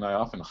design, I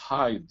often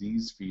hide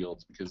these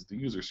fields because the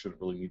user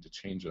shouldn't really need to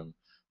change them.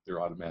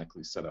 They're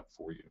automatically set up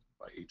for you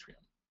by Atrium.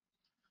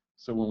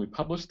 So when we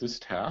publish this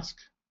task,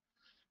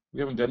 we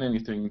haven't done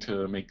anything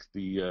to make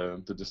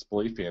the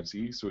display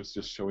fancy, so it's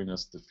just showing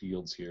us the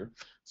fields here.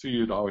 So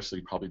you'd obviously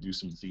probably do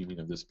some theming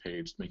of this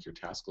page to make your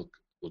task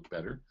look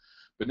better.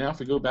 But now if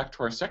we go back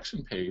to our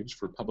section page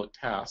for public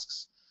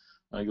tasks,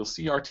 you'll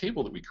see our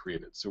table that we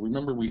created. So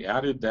remember, we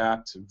added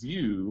that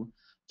view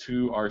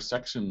to our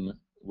section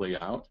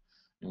layout,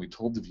 and we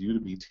told the view to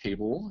be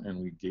table, and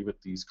we gave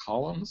it these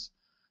columns.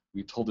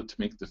 We told it to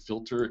make the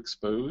filter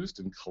exposed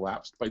and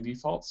collapsed by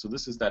default. So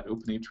this is that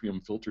Open Atrium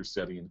filter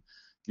setting.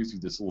 Gives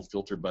you this little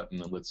filter button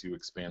that lets you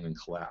expand and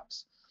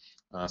collapse.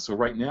 So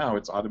right now,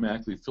 it's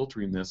automatically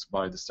filtering this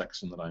by the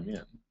section that I'm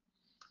in.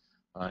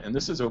 And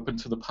this is open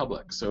to the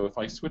public. So if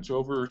I switch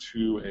over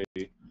to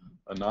a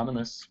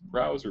anonymous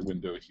browser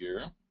window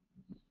here,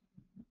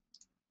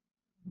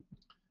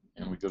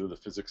 and we go to the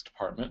physics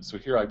department. So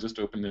here I just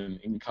opened an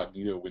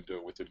incognito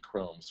window within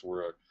Chrome, so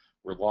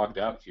we're logged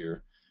out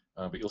here.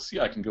 But you'll see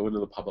I can go into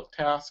the public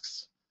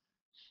tasks,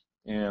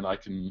 and I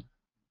can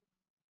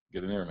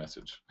get an error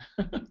message.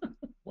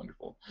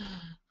 Wonderful.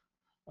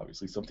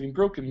 Obviously something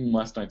broken in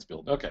last night's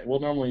build. Okay, well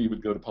normally you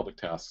would go to public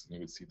tasks and you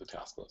would see the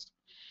task list.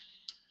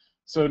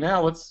 So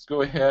now let's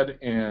go ahead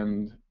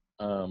and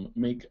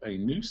make a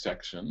new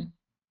section.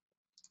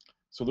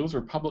 So those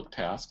are public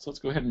tasks. Let's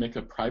go ahead and make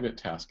a private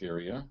task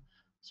area.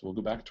 So we'll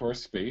go back to our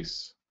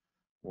space.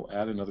 We'll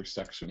add another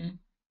section.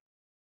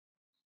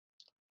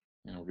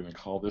 And we're going to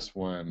call this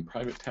one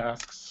private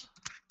tasks.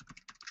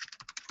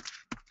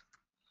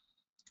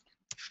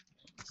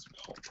 It's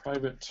called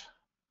private.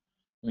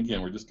 And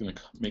again, we're just going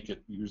to make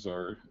it use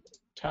our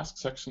task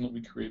section that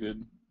we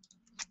created.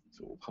 So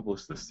we'll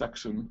publish this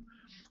section.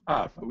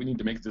 But we need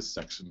to make this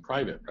section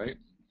private, right?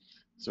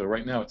 So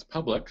right now it's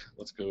public.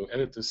 Let's go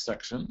edit this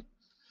section.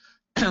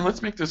 And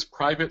let's make this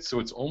private so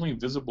it's only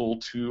visible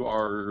to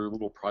our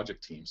little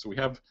project team. So we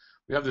have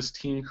this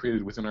team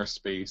created within our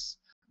space.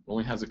 It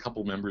only has a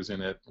couple members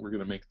in it. We're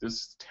going to make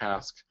this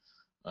task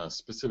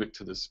specific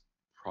to this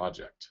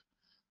project.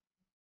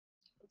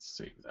 Let's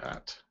save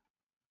that.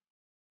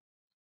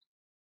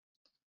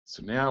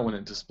 So now when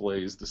it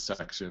displays the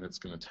section, it's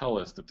going to tell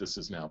us that this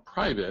is now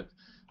private,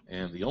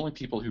 and the only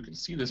people who can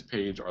see this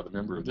page are the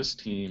member of this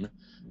team.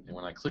 And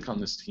when I click on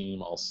this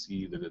team, I'll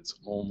see that it's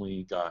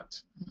only got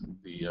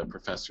the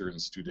professor and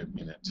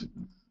student in it.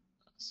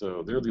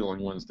 So they're the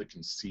only ones that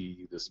can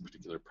see this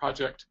particular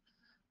project.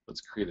 Let's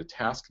create a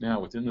task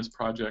now within this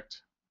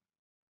project.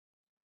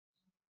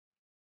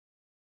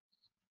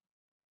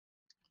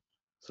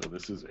 So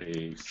this is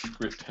a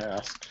secret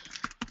task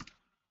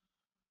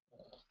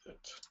that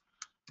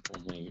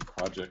only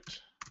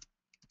project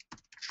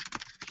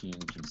team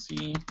can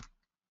see.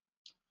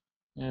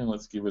 And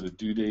let's give it a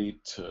due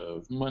date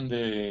of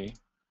Monday.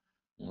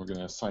 And we're going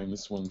to assign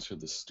this one to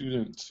the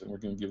student, and we're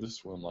going to give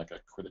this one like a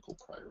critical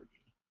priority.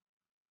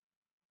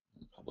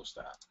 And publish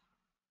that.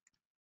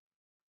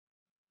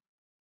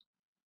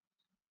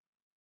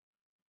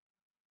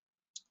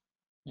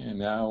 And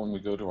now when we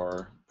go to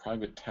our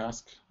private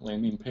task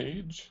landing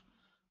page,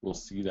 we'll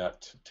see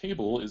that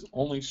table is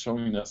only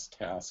showing us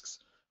tasks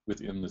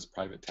within this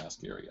private task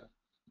area.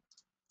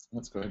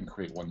 Let's go ahead and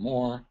create one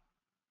more,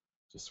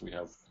 just so we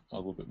have a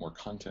little bit more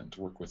content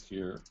to work with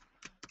here.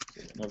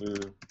 So another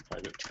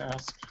private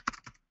task.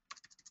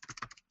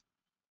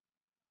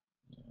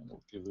 And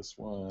we'll give this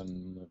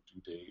one a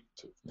due date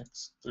of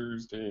next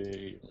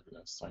Thursday. And we're going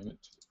to assign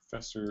it to the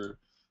professor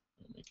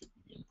and make it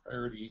medium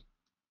priority.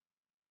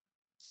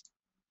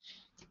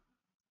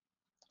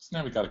 So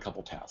now we've got a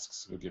couple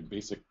tasks. We'll give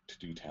basic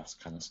to-do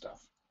task kind of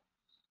stuff.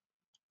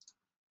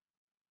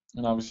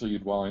 And obviously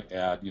you'd want to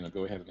add,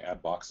 go ahead and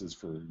add boxes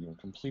for,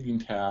 completing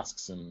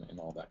tasks and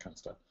all that kind of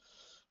stuff.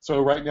 So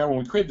right now when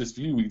we create this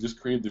view, we just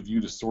created the view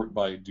to sort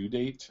by due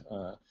date.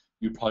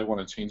 You'd probably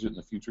want to change it in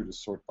the future to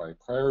sort by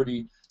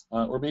priority,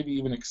 or maybe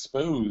even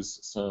expose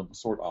some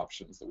sort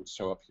options that would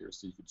show up here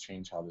so you could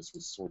change how this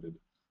was sorted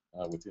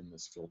within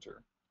this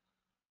filter.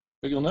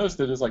 But you'll notice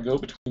that as I go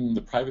between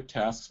the private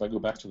tasks, if I go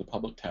back to the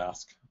public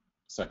task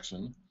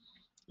section,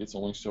 it's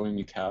only showing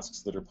me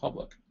tasks that are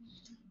public.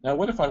 Now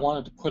what if I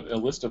wanted to put a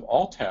list of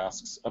all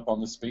tasks up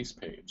on the space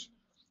page?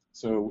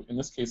 So in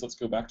this case, let's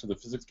go back to the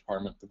physics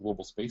department, the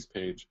global space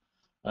page.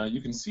 You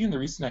can see in the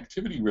recent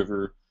activity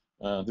river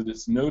that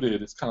it's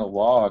noted, it's kind of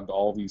logged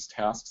all these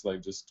tasks that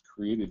I've just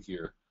created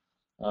here.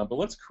 But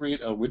let's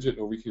create a widget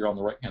over here on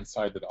the right-hand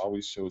side that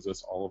always shows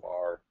us all of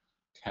our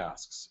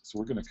tasks. So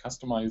we're going to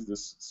customize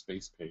this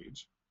space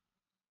page.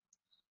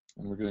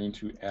 And we're going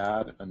to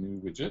add a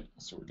new widget.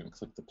 So we're going to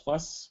click the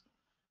plus.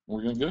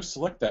 we're going to go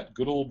select that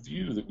good old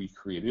view that we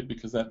created,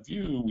 because that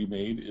view we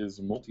made is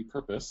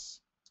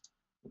multi-purpose.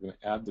 We're going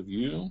to add the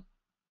view.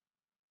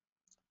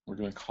 We're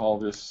going to call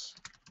this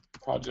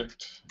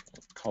project,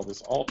 call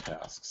this all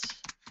tasks.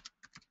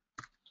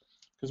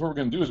 Because what we're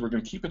going to do is we're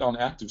going to keep it on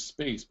active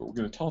space, but we're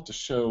going to tell it to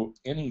show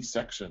any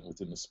section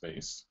within the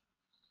space.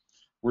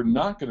 We're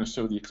not going to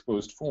show the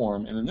exposed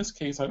form, and in this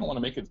case, I don't want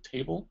to make it a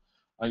table.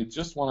 I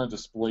just want to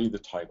display the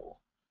title.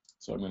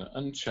 So I'm going to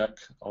uncheck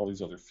all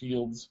these other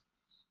fields,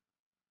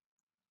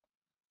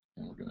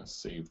 and we're going to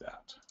save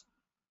that.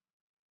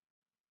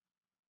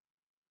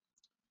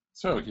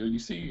 So here you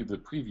see the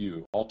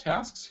preview, all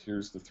tasks.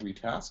 Here's the 3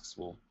 tasks.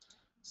 We'll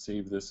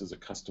save this as a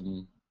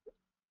custom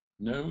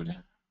node.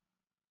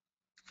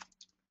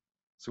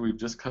 So we've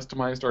just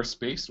customized our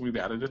space, and we've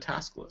added a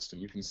task list,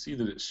 and you can see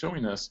that it's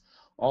showing us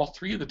all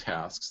 3 of the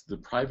tasks, the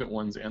private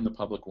ones and the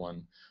public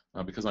one,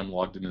 because I'm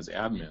logged in as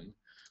admin.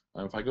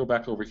 If I go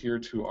back over here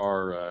to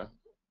our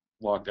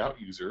logged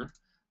out user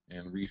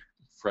and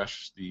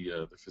refresh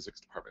the physics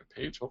department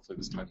page, hopefully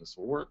this time this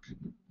will work.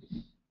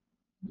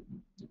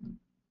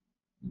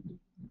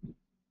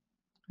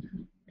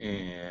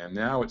 And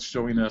now it's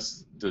showing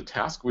us the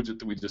task widget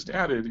that we just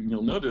added, and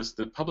you'll notice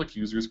that public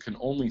users can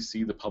only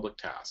see the public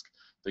task.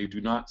 They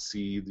do not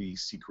see the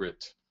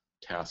secret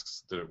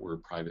tasks that were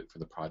private for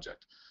the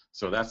project.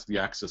 So that's the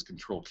access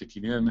control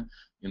kicking in.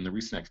 In the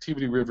recent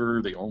activity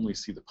river, they only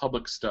see the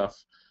public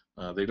stuff.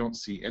 They don't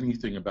see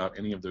anything about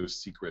any of those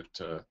secret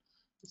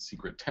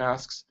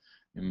tasks.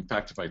 In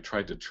fact, if I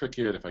tried to trick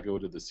it, if I go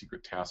to the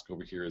secret task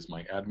over here as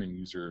my admin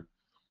user,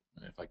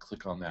 and if I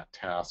click on that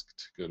task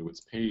to go to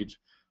its page,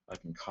 I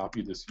can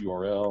copy this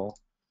URL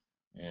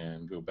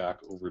and go back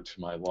over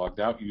to my logged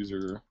out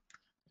user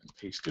and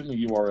paste in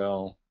the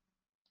URL,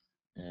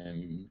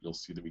 and you'll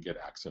see that we get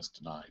access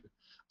denied.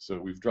 So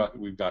we've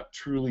got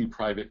truly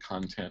private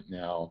content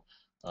now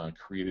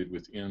created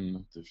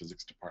within the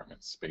physics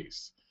department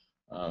space.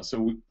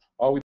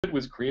 All we did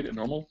was create a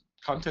normal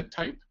content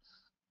type,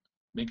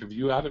 make a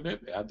view out of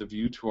it, add the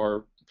view to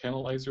our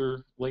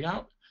panelizer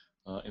layout,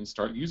 and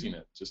start using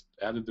it. Just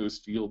added those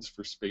fields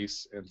for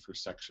space and for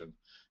section,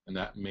 and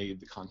that made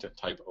the content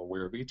type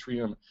aware of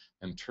Atrium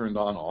and turned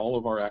on all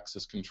of our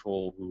access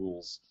control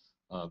rules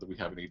that we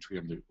have in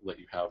Atrium to let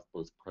you have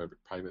both private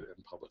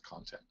and public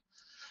content.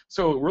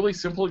 So a really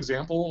simple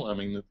example. I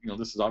mean,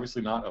 this is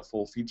obviously not a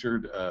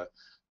full-featured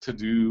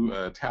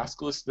to-do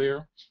task list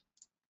there,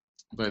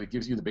 but it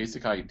gives you the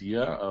basic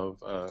idea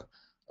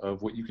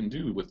of what you can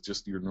do with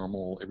just your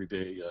normal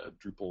everyday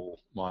Drupal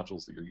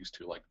modules that you're used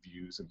to, like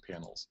views and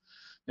panels.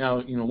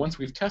 Now, once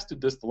we've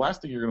tested this, the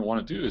last thing you're going to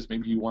want to do is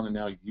maybe you want to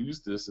now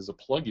use this as a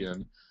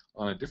plugin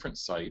on a different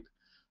site.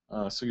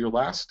 So your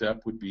last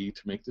step would be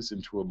to make this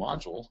into a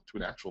module, to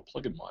an actual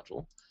plugin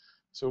module.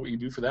 So what you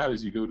do for that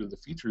is you go to the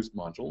features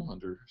module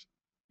under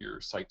your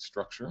site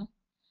structure,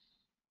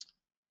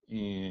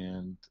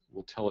 and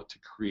we'll tell it to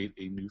create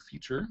a new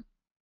feature.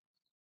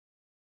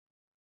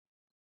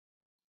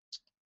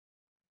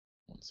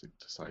 Once it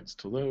decides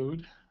to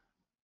load.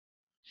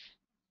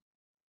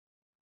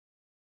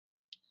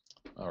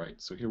 All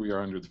right, so here we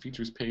are under the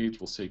features page.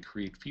 We'll say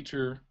create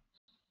feature.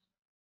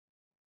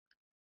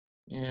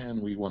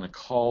 And we want to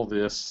call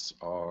this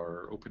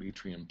our Open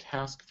Atrium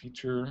task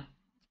feature.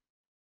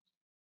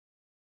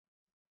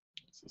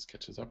 So this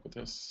catches up with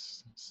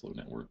us. Slow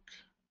network.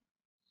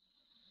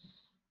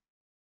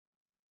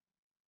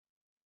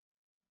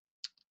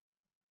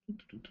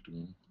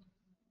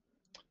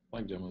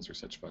 Live demos are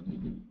such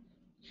fun.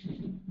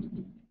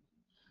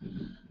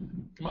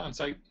 Come on,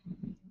 site.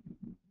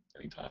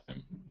 Anytime.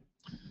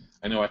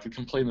 I know I could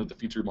complain that the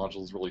feature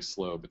module is really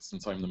slow, but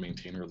since I'm the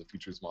maintainer of the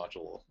features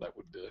module, that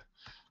would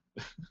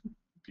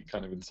be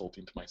kind of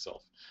insulting to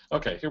myself.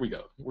 Okay, here we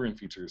go. We're in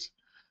features.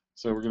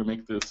 So we're going to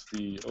make this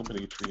the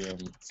Open Atrium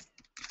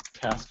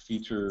task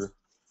feature,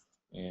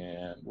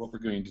 and what we're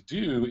going to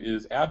do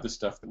is add the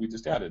stuff that we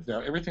just added.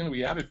 Now, everything that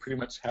we added pretty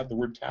much had the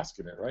word task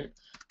in it, right?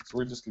 So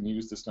we're just going to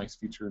use this nice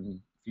feature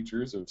and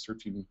features of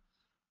searching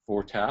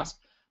for task.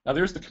 Now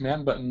there's the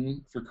command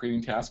button for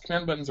creating tasks.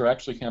 Command buttons are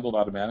actually handled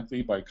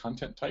automatically by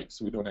content type,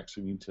 so we don't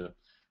actually need to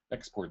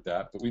export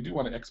that, but we do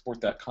want to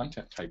export that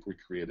content type we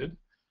created.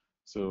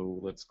 So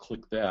let's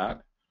click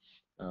that,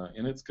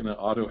 and it's going to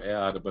auto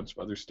add a bunch of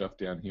other stuff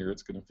down here.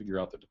 It's going to figure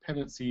out the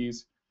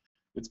dependencies.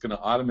 It's going to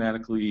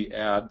automatically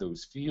add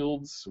those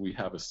fields. So we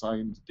have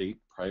assigned date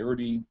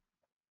priority.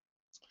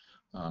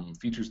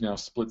 Features now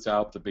splits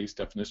out the base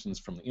definitions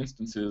from the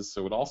instances,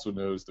 so it also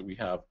knows that we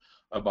have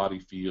a body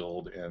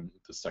field and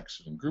the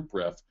section and group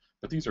ref,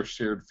 but these are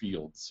shared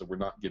fields, so we're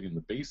not getting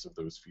the base of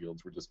those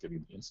fields, we're just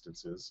getting the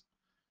instances.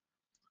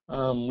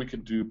 We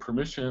could do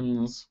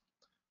permissions.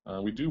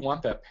 We do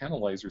want that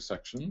panelizer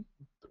section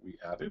that we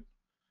added,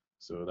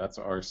 so that's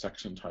our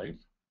section type.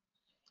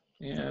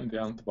 And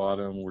down at the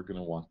bottom, we're going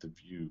to want the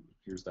view.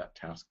 Here's that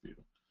task view.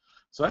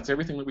 So that's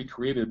everything that we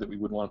created that we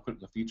would want to put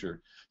in the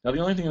feature. Now the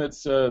only thing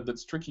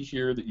that's tricky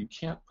here that you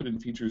can't put in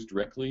features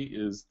directly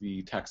is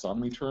the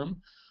taxonomy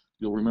term.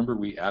 You'll remember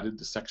we added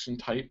the section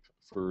type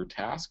for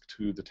task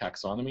to the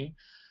taxonomy.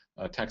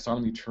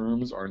 Taxonomy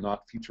terms are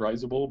not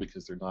featureizable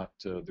because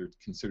they're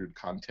considered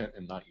content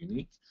and not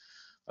unique.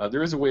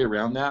 There is a way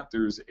around that.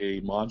 There's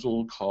a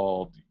module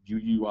called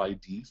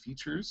UUID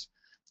features,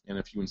 and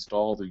if you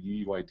install the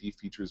UUID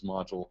features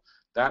module,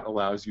 that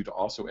allows you to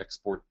also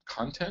export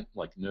content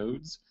like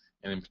nodes,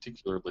 and in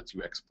particular lets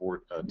you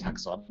export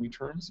taxonomy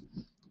terms.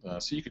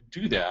 So you could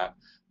do that.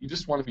 You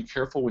just want to be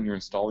careful when you're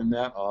installing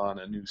that on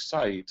a new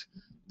site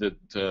that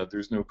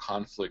there's no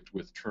conflict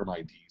with term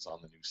IDs on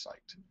the new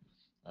site.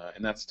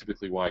 And that's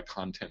typically why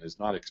content is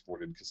not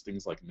exported, because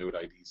things like node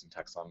IDs and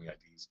taxonomy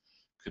IDs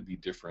could be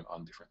different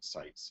on different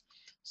sites.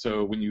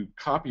 So when you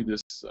copy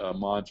this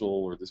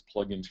module or this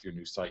plugin to your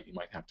new site, you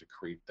might have to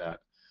create that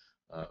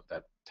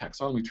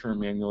taxonomy term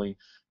manually.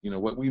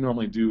 What we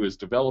normally do as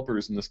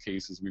developers in this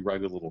case is we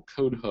write a little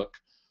code hook.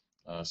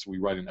 So we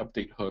write an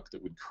update hook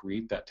that would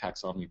create that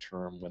taxonomy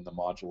term when the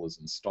module is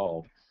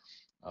installed.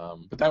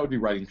 But that would be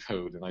writing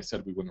code, and I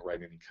said we wouldn't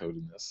write any code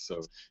in this.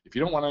 So if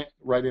you don't want to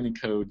write any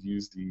code,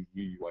 use the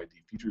UUID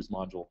features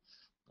module,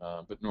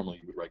 but normally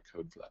you would write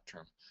code for that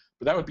term.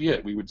 But that would be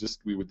it. We would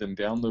then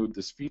download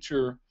this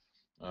feature,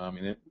 and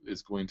it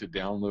is going to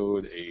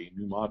download a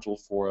new module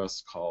for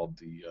us called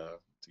the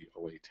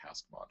OA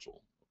task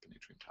module, Open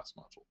Atrium task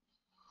module.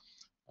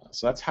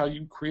 So that's how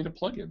you create a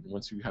plugin.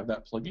 Once you have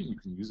that plugin, you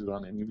can use it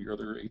on any of your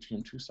other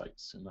Atrium 2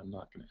 sites. And I'm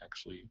not going to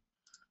actually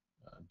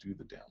do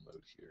the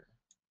download here.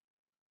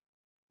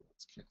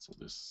 Let's cancel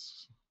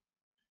this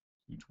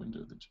huge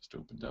window that just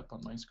opened up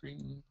on my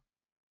screen.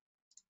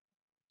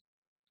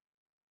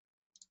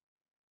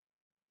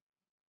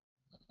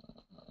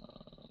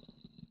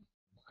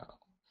 Wow,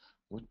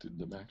 what did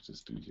the Mac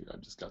just do here?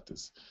 I've just got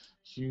this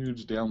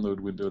huge download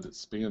window that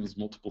spans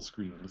multiple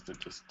screens that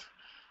just,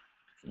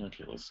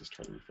 okay, let's just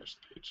try to refresh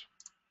the page.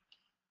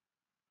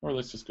 Or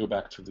let's just go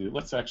back to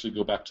let's actually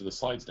go back to the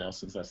slides now,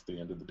 since that's the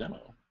end of the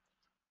demo.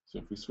 So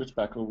if we switch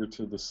back over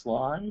to the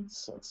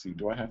slides, let's see,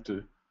 do I have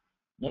to,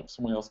 nope,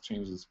 someone else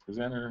changes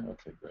presenter.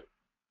 Okay, great.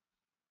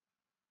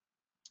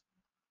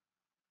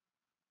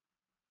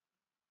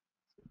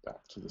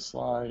 Back to the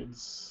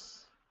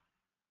slides.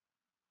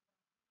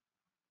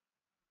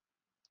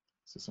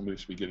 So somebody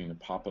should be getting a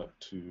pop-up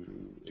to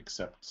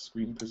accept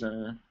screen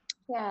presenter.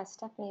 Yeah,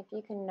 Stephanie, if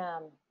you can.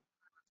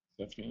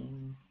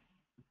 Stephanie.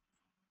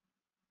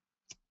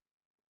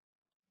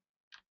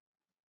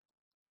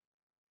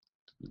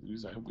 Did we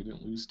lose? I hope we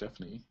didn't lose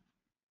Stephanie.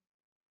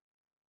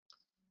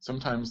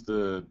 Sometimes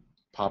the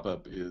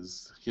pop-up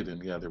is hidden.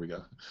 Yeah, there we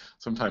go.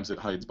 Sometimes it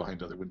hides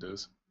behind other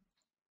windows.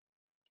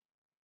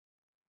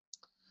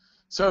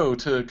 So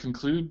to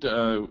conclude,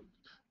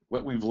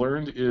 what we've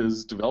learned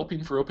is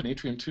developing for Open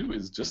Atrium 2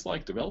 is just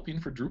like developing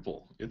for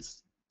Drupal.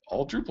 It's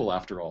all Drupal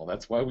after all.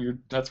 That's why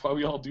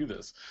we all do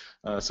this.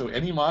 So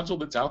any module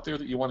that's out there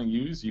that you want to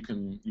use, you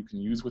can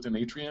use within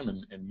Atrium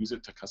and use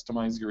it to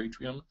customize your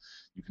Atrium.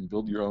 You can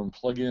build your own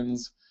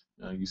plugins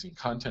using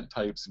content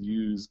types,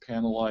 views,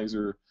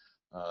 panelizer,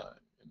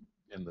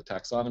 and the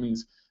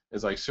taxonomies.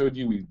 As I showed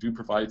you, we do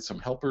provide some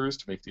helpers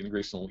to make the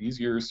integration a little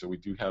easier. So we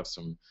do have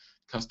some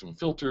custom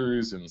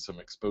filters and some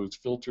exposed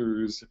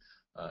filters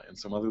and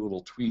some other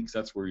little tweaks.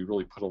 That's where we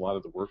really put a lot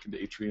of the work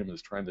into Atrium,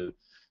 is trying to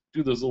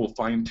do those little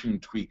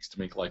fine-tuned tweaks to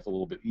make life a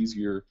little bit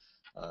easier,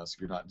 so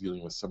you're not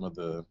dealing with some of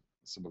the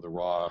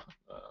raw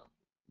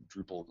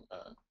Drupal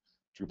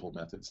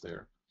methods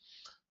there.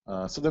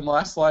 So then the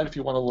last slide, if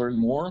you want to learn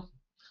more,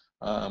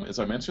 as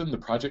I mentioned, the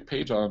project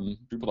page on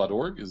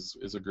Drupal.org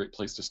is a great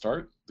place to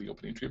start the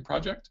Open Atrium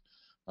project.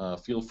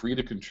 Feel free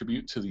to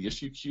contribute to the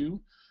issue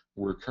queue.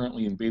 We're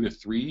currently in beta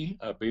 3.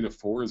 Beta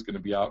 4 is going to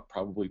be out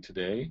probably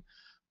today,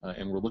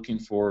 and we're looking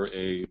for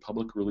a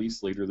public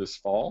release later this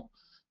fall.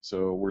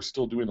 So we're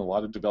still doing a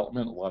lot of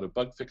development, a lot of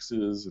bug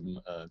fixes, and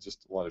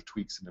just a lot of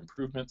tweaks and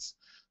improvements.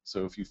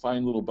 So if you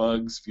find little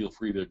bugs, feel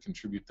free to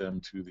contribute them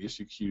to the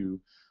issue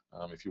queue.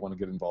 If you want to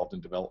get involved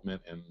in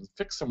development and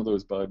fix some of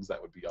those bugs, that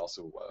would be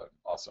also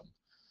awesome.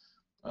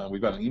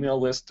 We've got an email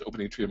list,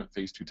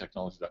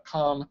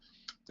 openatrium@phase2technology.com.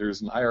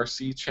 There's an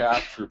IRC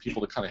chat for people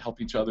to kind of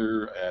help each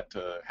other at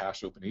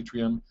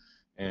 #OpenAtrium,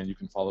 and you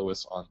can follow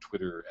us on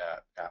Twitter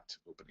at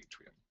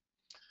OpenAtrium.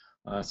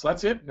 So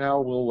that's it. Now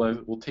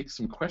we'll take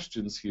some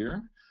questions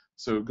here.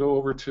 So go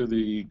over to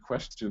the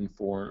question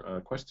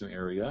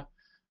area,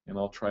 and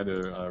I'll try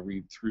to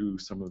read through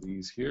some of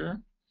these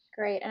here.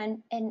 Great.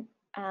 And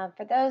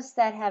for those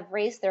that have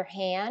raised their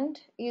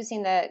hand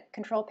using the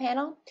control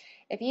panel,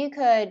 if you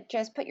could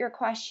just put your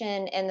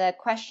question in the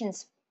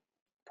questions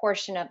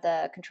portion of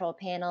the control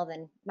panel,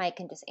 then Mike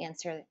can just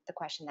answer the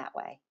question that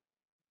way.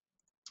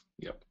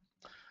 Yep.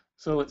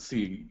 So let's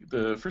see.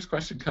 The first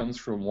question comes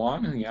from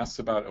Juan, and he asks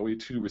about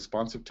OA2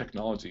 responsive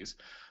technologies.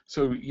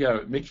 So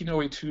yeah, making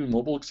OA2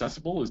 mobile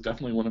accessible is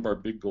definitely one of our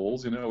big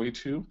goals in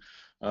OA2.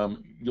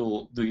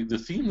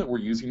 The theme that we're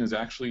using is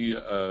actually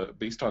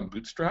based on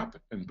Bootstrap,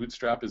 and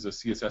Bootstrap is a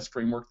CSS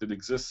framework that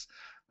exists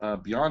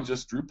beyond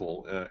just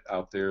Drupal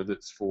out there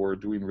that's for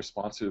doing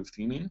responsive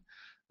theming.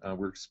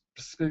 We're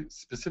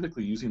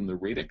specifically using the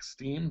Radix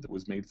theme that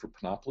was made for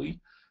Panoply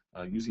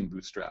using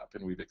Bootstrap,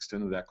 and we've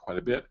extended that quite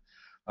a bit.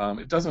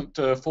 It doesn't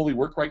fully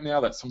work right now.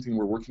 That's something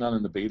we're working on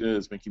in the beta,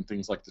 is making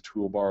things like the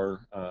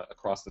toolbar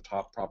across the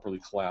top properly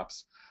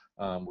collapse.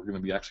 We're going to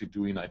be actually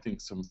doing, I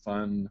think, some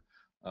fun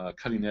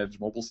cutting edge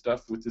mobile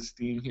stuff with this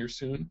theme here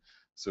soon.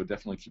 So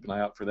definitely keep an eye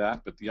out for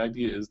that. But the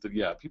idea is that,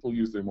 yeah, people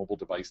use their mobile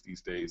device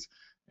these days,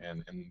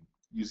 and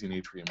using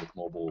Atrium with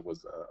mobile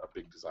was a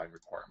big design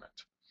requirement.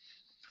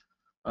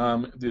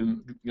 And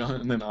then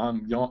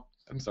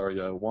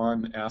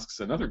Juan asks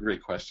another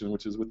great question,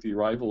 which is, with the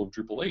arrival of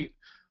Drupal 8,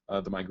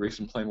 the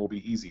migration plan will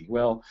be easy.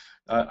 Well,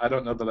 I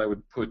don't know that I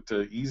would put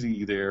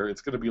easy there.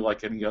 It's going to be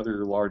like any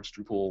other large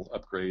Drupal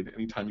upgrade.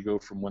 Anytime you go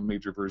from one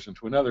major version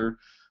to another,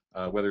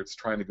 whether it's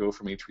trying to go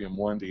from Atrium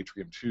 1 to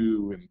Atrium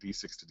 2 and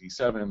D6 to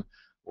D7,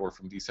 or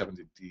from D7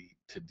 to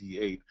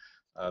D8,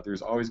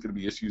 there's always going to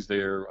be issues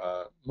there,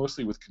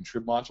 mostly with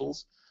contrib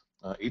modules.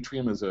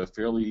 Atrium is a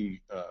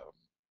fairly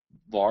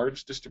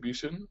large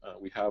distribution.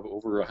 We have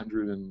over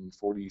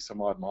 140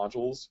 some odd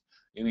modules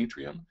in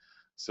Atrium.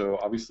 So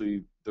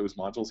obviously those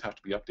modules have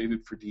to be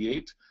updated for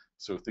D8.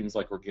 So things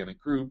like organic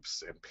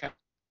groups and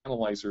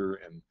panelizer,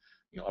 and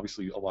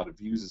obviously a lot of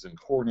views is in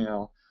core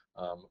now.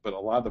 But a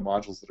lot of the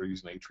modules that are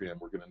used in Atrium,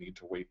 we're going to need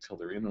to wait till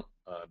they're in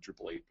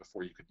Drupal 8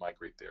 before you could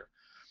migrate there.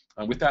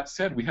 With that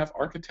said, we have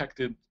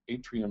architected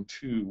Atrium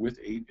 2 with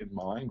 8 in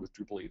mind, with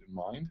Drupal 8 in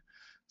mind.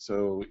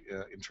 So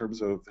in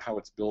terms of how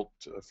it's built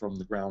from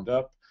the ground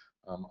up,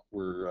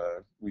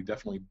 we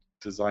definitely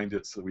designed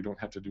it so that we don't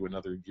have to do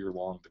another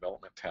year-long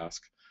development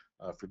task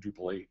for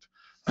Drupal 8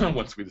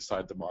 once we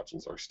decide the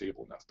modules are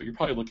stable enough. But you're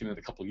probably looking at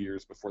a couple of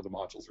years before the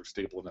modules are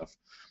stable enough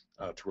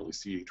to really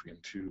see Atrium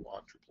 2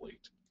 on Drupal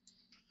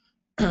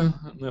 8.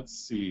 Let's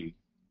see.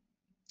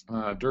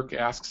 Dirk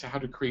asks how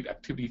to create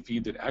activity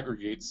feed that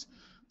aggregates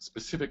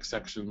specific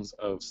sections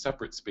of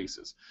separate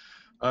spaces.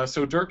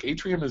 So Dirk,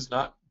 Atrium is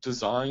not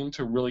designed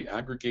to really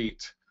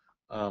aggregate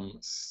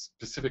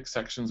specific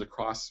sections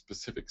across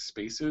specific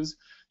spaces.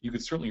 You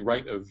could certainly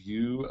write a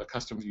view, a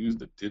custom view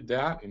that did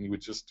that, and you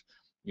would just,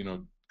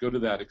 go to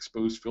that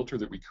exposed filter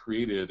that we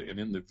created, and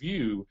in the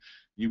view,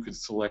 you could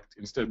select,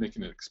 instead of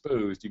making it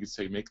exposed, you could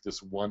say make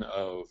this one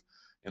of,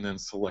 and then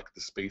select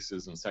the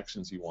spaces and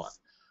sections you want.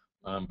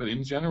 But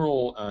in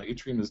general,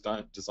 Atrium is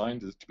designed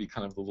to be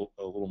kind of a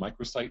little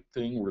microsite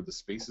thing where the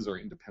spaces are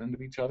independent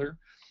of each other.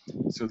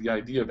 So the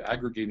idea of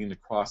aggregating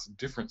across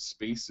different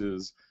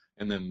spaces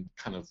and then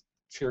kind of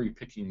cherry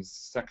picking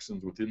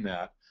sections within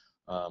that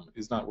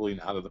is not really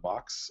an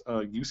out-of-the-box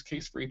use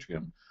case for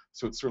Atrium.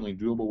 So it's certainly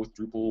doable with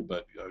Drupal,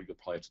 but you'll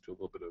probably have to do a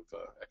little bit of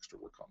extra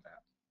work on that.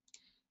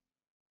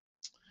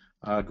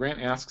 Grant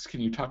asks,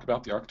 can you talk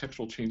about the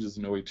architectural changes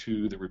in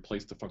OA2 that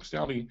replace the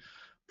functionality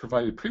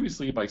provided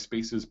previously by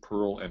spaces,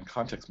 Perl, and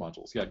context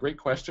modules? Yeah, great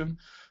question.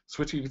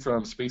 Switching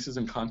from spaces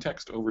and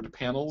context over to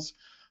panels.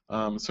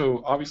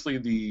 So obviously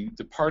the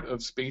part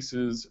of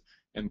spaces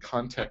and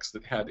context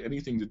that had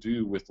anything to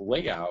do with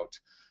layout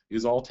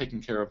is all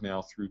taken care of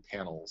now through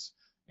panels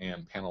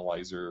and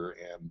Panelizer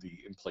and the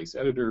in-place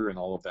editor and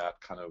all of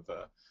that kind of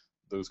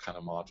those kind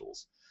of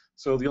modules.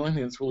 So the only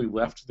thing that's really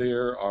left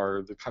there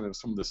are the kind of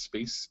some of the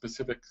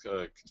space-specific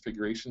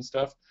configuration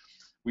stuff.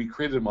 We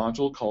created a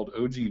module called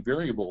OG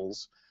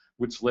Variables,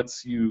 which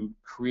lets you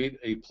create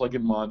a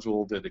plugin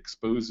module that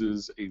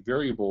exposes a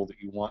variable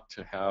that you want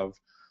to have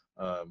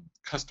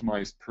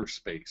customized per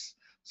space.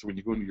 So when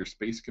you go into your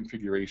space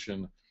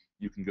configuration,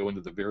 you can go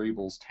into the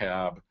Variables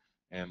tab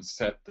and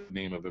set the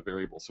name of a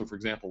variable. So for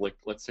example, like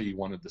let's say you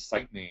wanted the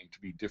site name to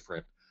be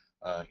different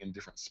in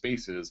different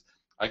spaces.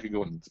 I could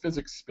go into the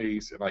physics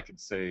space and I could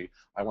say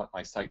I want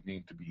my site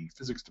name to be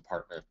physics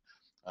department.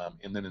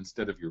 And then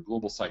instead of your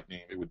global site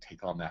name, it would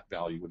take on that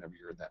value whenever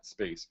you're in that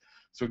space.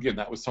 So again,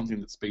 that was something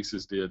that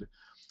Spaces did.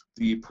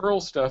 The Perl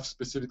stuff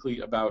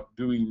specifically about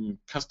doing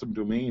custom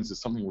domains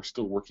is something we're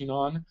still working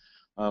on.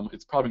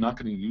 It's probably not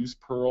going to use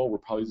Perl. We're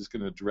probably just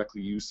going to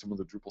directly use some of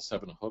the Drupal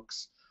 7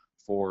 hooks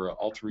for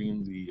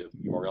altering the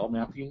URL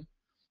mapping.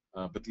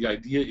 But the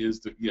idea is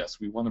that, yes,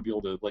 we want to be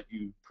able to let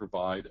you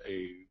provide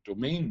a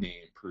domain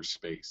name per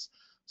space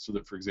so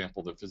that, for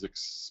example, the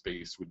physics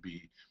space would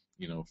be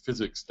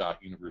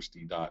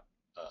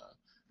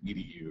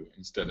physics.university.edu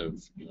instead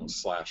of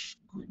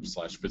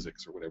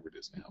 /group/physics or whatever it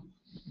is now.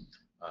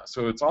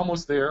 So it's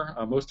almost there.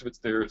 Most of it's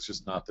there. It's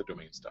just not the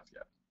domain stuff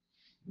yet.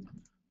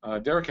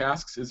 Derek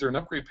asks, is there an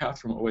upgrade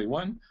path from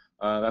OA1?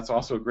 That's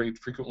also a great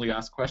frequently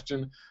asked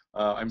question.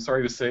 I'm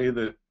sorry to say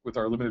that with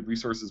our limited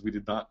resources, we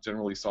did not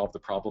generally solve the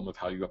problem of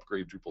how you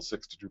upgrade Drupal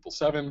 6 to Drupal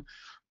 7.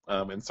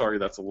 And sorry,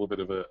 that's a little bit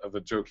of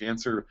a joke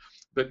answer.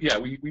 But yeah,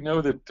 we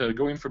know that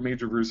going from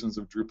major versions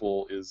of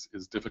Drupal is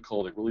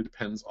difficult. It really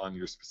depends on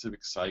your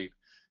specific site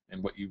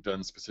and what you've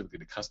done specifically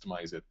to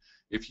customize it.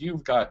 If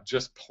you've got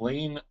just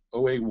plain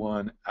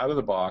OA1 out of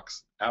the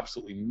box,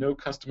 absolutely no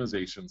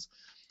customizations,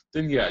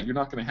 then yeah, you're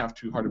not going to have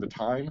too hard of a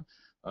time.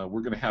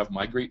 We're going to have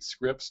migrate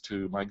scripts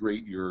to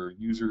migrate your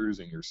users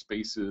and your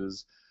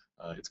spaces.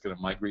 It's going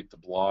to migrate the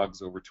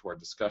blogs over to our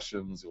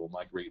discussions. It will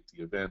migrate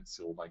the events.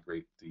 It will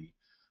migrate the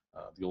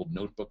the old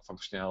notebook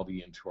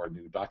functionality into our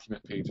new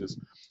document pages.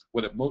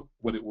 What it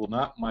will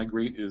not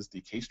migrate is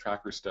the case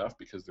tracker stuff,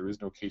 because there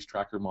is no case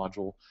tracker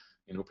module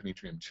in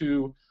OpenAtrium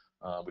 2,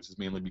 which is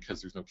mainly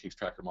because there's no case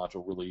tracker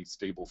module really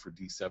stable for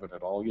D7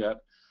 at all yet.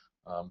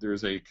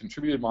 There's a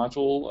contributed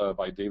module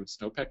by David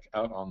Snopek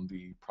out on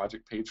the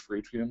project page for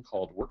Atrium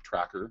called Work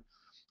Tracker,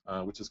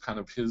 which is kind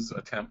of his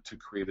attempt to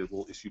create a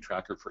little issue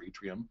tracker for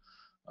Atrium.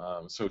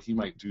 So he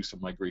might do some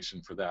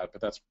migration for that,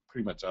 but that's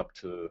pretty much up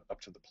to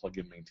the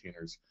plugin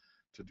maintainers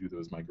to do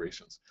those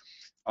migrations.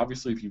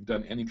 Obviously, if you've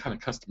done any kind of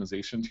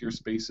customization to your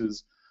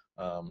spaces,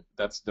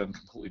 that's done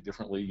completely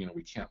differently. You know,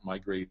 we can't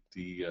migrate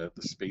the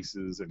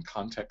spaces and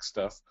context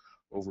stuff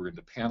over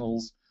into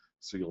panels,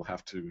 so you'll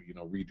have to, you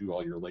know, redo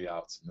all your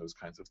layouts and those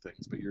kinds of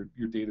things. But your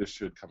data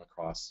should come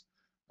across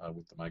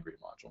with the migrate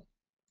module.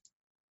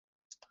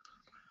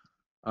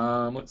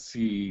 Let's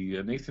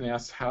see. Nathan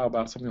asks, how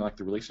about something like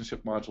the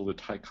relationship module to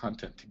tie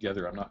content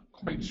together? I'm not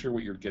quite sure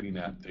what you're getting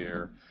at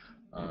there,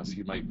 so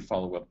you might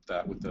follow up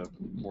that with a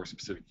more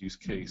specific use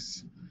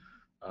case.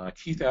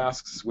 Keith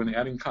asks, when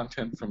adding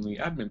content from the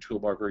admin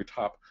toolbar very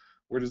top,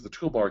 where does the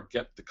toolbar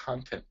get the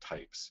content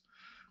types?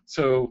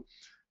 So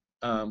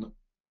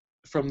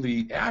from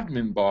the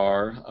admin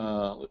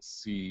bar, let's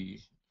see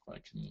if I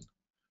can.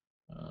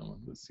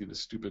 Let's see, the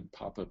stupid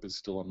pop-up is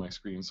still on my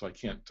screen, so I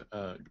can't,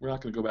 we're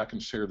not going to go back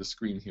and share the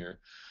screen here.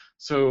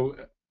 So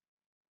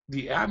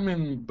the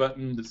admin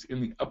button that's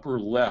in the upper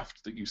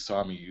left that you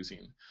saw me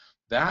using,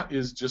 that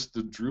is just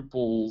the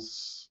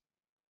Drupal's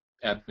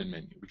admin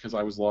menu, because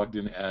I was logged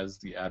in as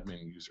the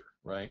admin user,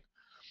 right?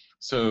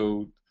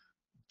 So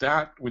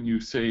that, when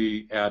you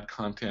say add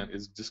content,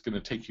 is just going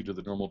to take you to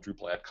the normal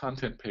Drupal add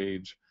content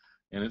page,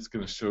 and it's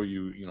going to show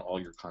you, you know,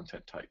 all your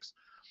content types.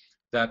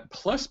 That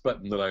plus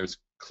button that I was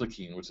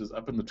clicking, which is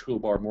up in the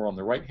toolbar more on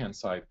the right-hand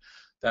side,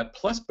 that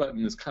plus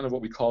button is kind of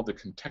what we call the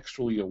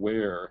contextually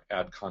aware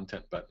add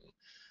content button.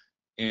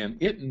 And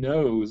it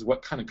knows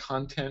what kind of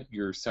content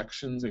your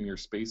sections and your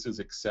spaces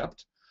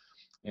accept.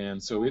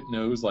 And so it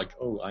knows, like,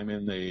 oh, I'm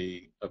in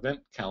the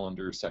event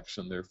calendar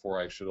section, therefore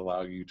I should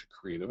allow you to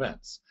create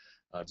events.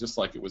 Just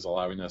like it was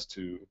allowing us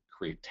to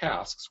create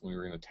tasks when we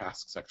were in a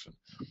task section.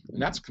 And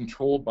that's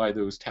controlled by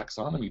those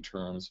taxonomy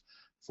terms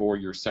for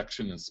your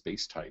section and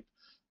space type.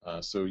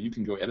 So you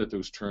can go edit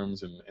those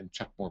terms and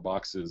check more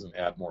boxes and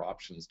add more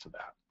options to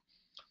that.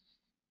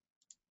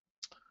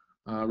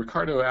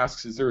 Ricardo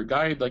asks, is there a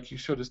guide like you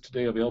showed us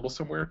today available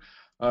somewhere?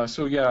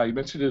 So yeah, I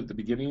mentioned it at the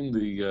beginning.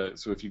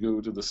 So if you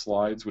go to the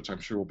slides, which I'm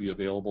sure will be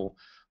available,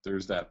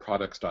 there's that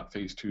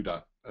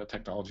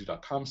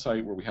products.phase2.technology.com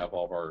site where we have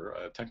all of our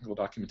technical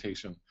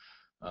documentation,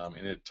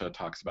 and it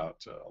talks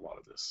about a lot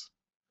of this.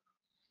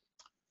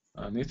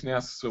 Nathan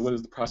asks, so what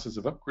is the process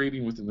of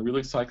upgrading within the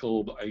release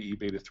cycle, i.e.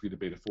 beta 3 to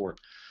beta 4?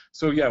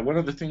 So yeah, one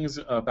of the things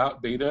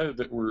about beta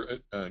that we're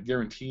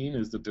guaranteeing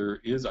is that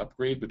there is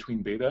upgrade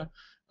between beta.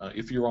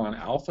 If you're on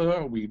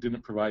alpha, we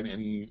didn't provide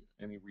any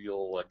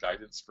real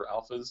guidance for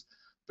alphas,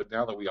 but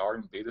now that we are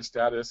in beta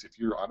status, if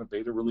you're on a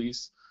beta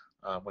release,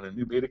 when a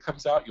new beta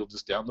comes out, you'll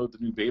just download the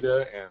new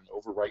beta and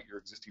overwrite your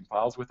existing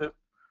files with it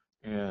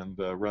and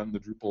run the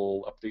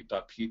Drupal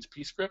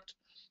update.php script,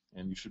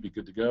 and you should be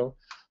good to go.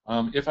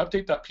 If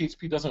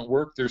update.php doesn't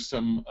work, there's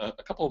some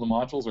a couple of the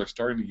modules are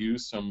starting to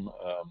use some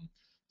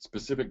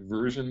specific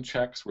version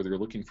checks where they're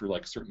looking for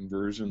like certain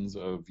versions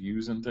of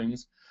views and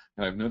things,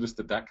 and I've noticed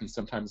that that can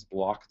sometimes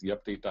block the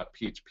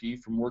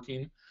update.php from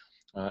working,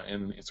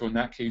 and so in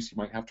that case you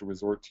might have to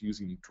resort to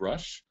using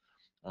Drush.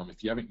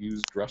 If you haven't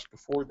used Drush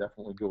before,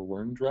 definitely go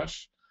learn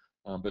Drush,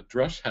 but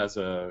Drush has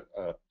a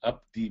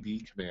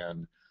updb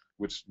command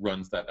which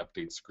runs that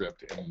update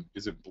script and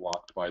isn't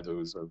blocked by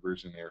those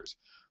version errors.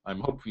 I'm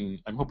hoping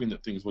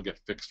that things will get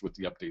fixed with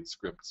the update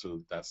script, so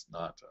that that's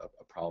not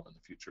a problem in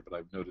the future. But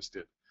I've noticed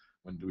it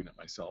when doing it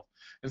myself.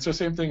 And so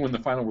same thing when the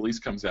final release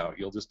comes out,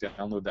 you'll just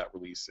download that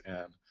release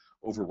and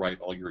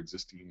overwrite all your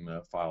existing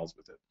files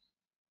with it.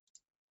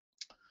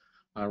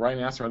 Ryan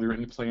asks, are there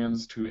any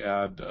plans to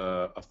add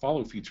a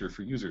follow feature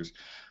for users?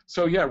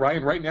 So yeah,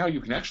 Ryan, right now you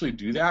can actually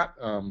do that.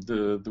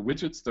 The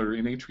widgets that are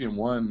in Atrium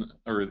 1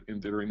 or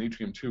that are in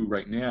Atrium 2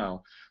 right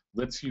now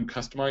lets you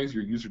customize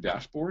your user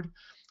dashboard.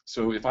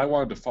 So if I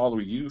wanted to follow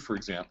you, for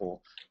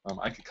example,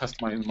 I could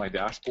customize my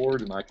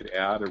dashboard and I could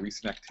add a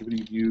recent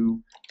activity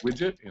view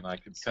widget, and I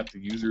could set the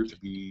user to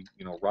be,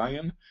 you know,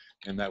 Ryan,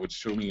 and that would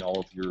show me all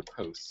of your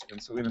posts.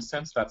 And so in a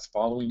sense, that's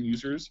following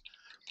users.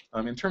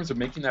 In terms of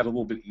making that a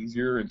little bit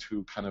easier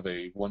into kind of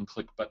a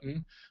one-click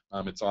button,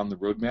 it's on the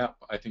roadmap,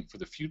 I think, for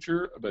the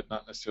future, but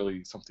not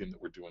necessarily something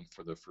that we're doing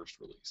for the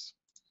first release.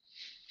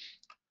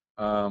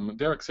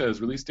 Derek says,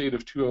 release date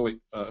of 2.0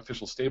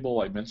 official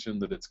stable. I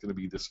mentioned that it's going to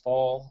be this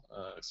fall,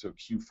 so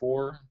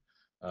Q4.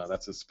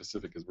 That's as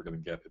specific as we're going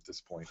to get at this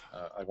point.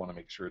 I want to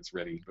make sure it's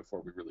ready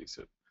before we release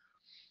it.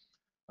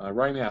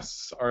 Ryan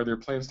asks, are there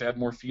plans to add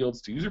more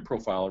fields to user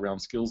profile around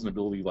skills and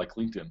ability like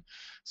LinkedIn?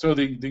 So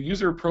the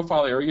user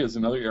profile area is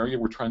another area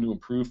we're trying to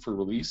improve for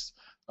release.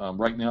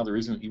 Right now there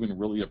isn't even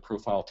really a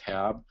profile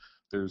tab.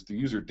 There's the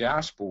user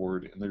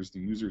dashboard and there's the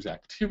user's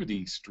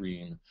activity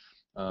stream.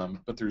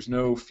 but there's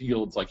no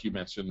fields like you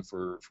mentioned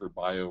for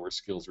bio or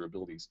skills or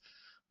abilities.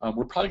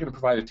 We're probably going to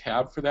provide a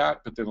tab for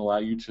that, but then allow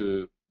you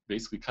to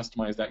basically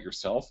customize that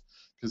yourself,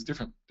 because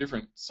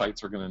different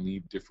sites are going to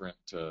need different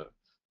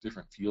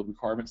field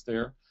requirements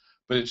there.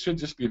 But it should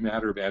just be a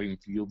matter of adding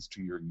fields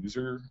to your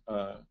user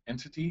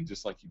entity,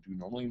 just like you do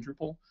normally in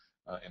Drupal,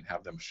 and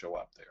have them show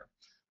up there.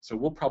 So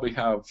we'll probably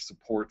have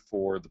support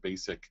for the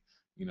basic,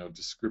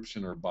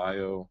 description or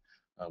bio.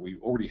 We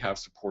already have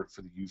support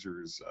for the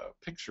user's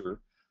picture,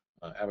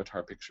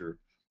 avatar picture,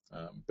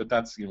 but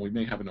that's, we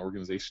may have an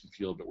organization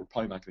field, but we're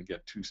probably not going to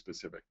get too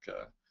specific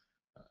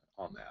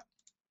on that.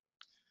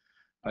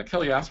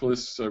 Kelly asked, will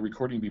this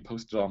recording be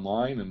posted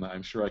online? And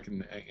I'm sure I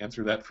can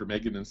answer that for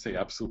Megan and say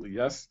absolutely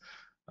yes.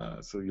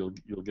 So you'll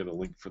get a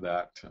link for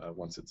that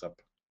once it's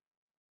up.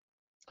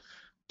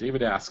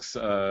 David asks,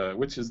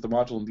 which is the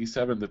module in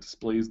D7 that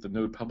displays the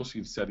node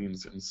publishing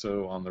settings and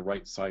so on the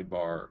right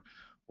sidebar,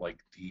 like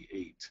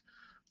D8?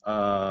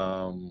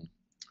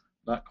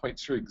 Not quite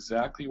sure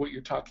exactly what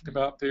you're talking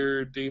about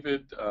there,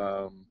 David.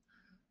 I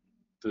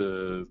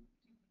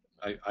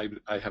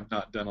have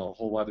not done a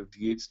whole lot of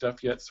D8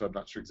 stuff yet, so I'm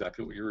not sure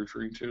exactly what you're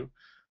referring to.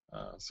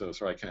 So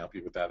sorry, I can't help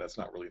you with that. That's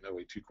not really an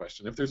OA2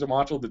 question. If there's a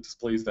module that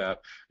displays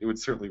that, it would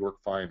certainly work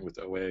fine with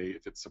OA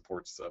if it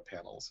supports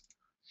panels.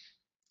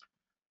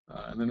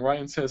 And then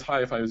Ryan says,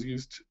 hi, if I was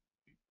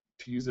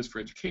to use this for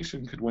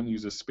education, could one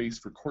use a space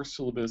for course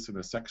syllabus and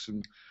a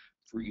section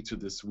for each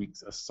of this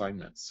week's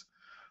assignments?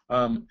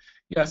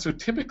 Yeah, so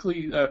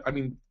typically, I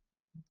mean,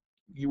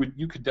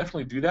 you could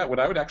definitely do that. What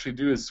I would actually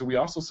do is, so we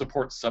also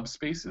support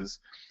subspaces.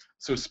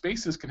 So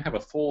spaces can have a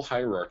full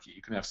hierarchy.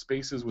 You can have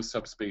spaces with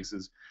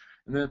subspaces,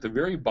 and then at the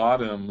very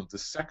bottom, the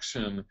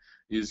section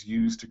is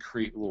used to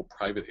create little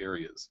private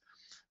areas.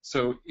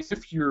 So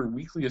if your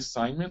weekly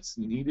assignments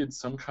needed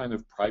some kind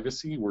of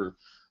privacy, where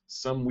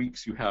some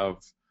weeks you have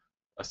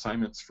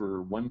assignments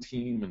for one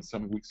team and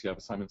some weeks you have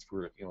assignments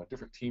for a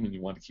different team, and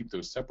you want to keep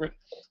those separate,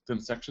 then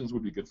sections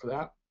would be good for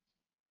that.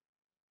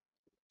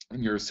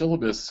 And your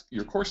syllabus,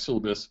 your course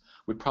syllabus,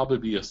 would probably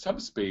be a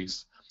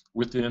subspace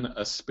within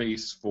a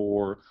space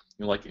for,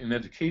 like in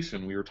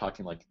education, we were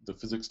talking like the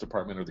physics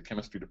department or the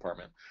chemistry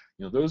department.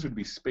 Those would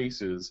be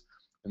spaces,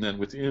 and then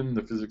within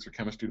the physics or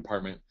chemistry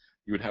department,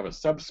 you would have a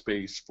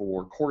subspace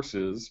for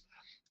courses.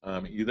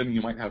 Then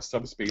you might have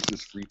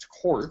subspaces for each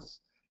course,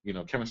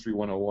 chemistry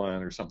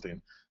 101 or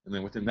something. And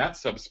then within that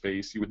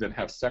subspace, you would then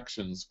have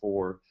sections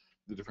for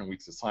the different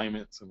week's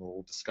assignments and a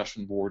little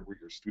discussion board where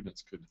your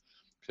students could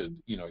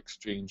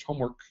exchange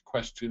homework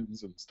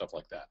questions and stuff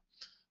like that.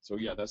 So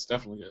yeah, that's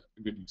definitely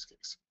a good use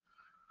case.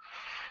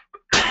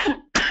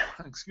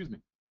 Excuse me.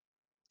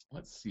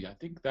 Let's see, I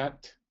think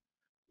that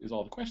is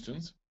all the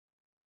questions.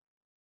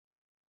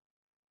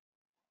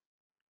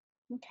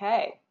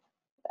 Okay.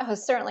 That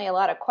was certainly a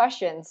lot of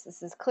questions.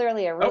 This is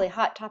clearly a really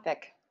hot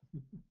topic.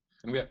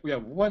 And we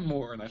have one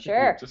more, and I think we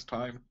Sure. have just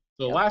time.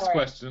 The last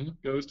question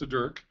goes to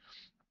Dirk.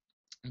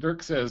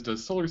 Dirk says,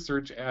 does Solar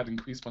Search add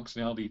increased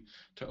functionality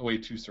to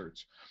OA2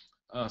 search?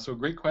 So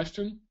great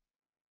question.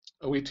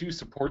 OA2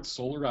 supports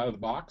Solar out of the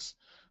box,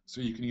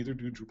 so you can either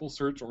do Drupal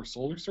search or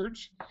Solar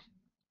search.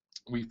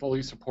 We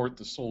fully support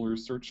the Solar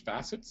search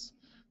facets,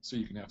 so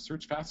you can have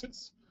search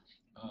facets.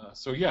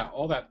 So yeah,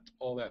 all that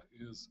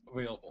is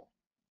available.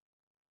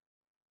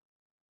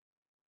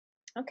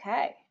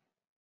 Okay.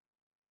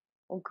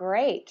 Well,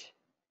 great.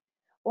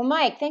 Well,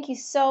 Mike, thank you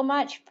so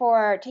much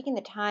for taking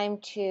the time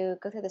to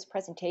go through this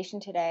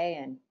presentation today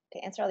and to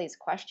answer all these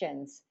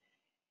questions.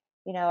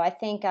 I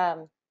think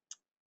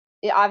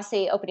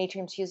obviously Open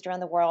Atrium is used around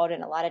the world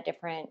in a lot of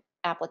different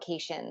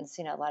applications,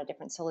 a lot of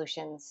different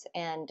solutions.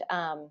 And,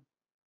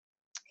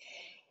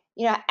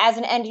 as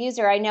an end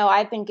user, I know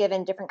I've been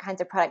given different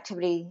kinds of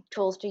productivity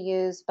tools to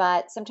use,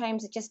 but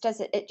sometimes it just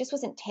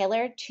wasn't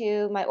tailored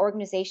to my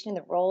organization and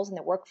the roles and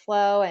the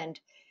workflow. And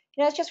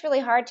it's just really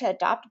hard to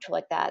adopt a tool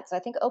like that. So I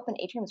think Open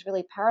Atrium is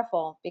really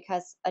powerful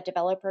because a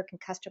developer can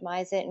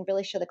customize it and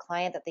really show the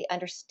client that they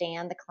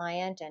understand the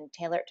client and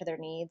tailor it to their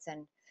needs.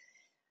 And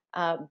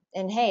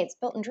hey, it's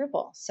built in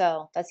Drupal,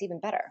 so that's even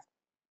better.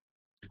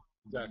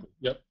 Exactly.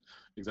 Yep.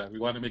 Exactly. We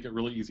want to make it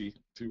really easy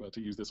to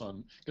use this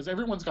on, because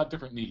everyone's got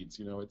different needs.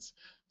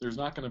 There's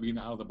not going to be an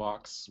out of the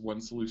box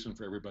one solution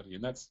for everybody,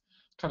 and that's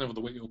kind of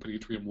the way Open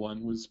Atrium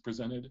 1 was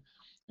presented,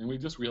 and we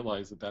just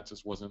realized that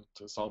just wasn't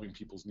solving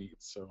people's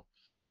needs. So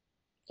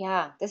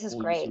yeah, this is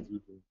great.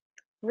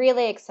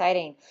 Really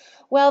exciting.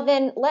 Well,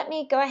 then let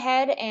me go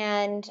ahead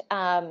and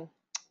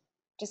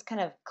just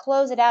kind of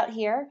close it out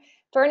here.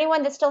 For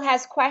anyone that still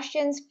has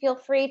questions, feel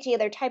free to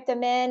either type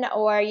them in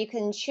or you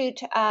can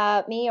shoot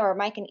me or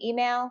Mike an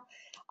email.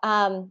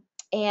 And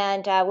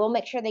we'll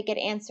make sure they get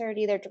answered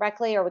either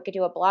directly or we could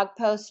do a blog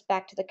post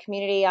back to the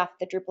community off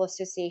the Drupal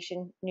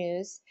Association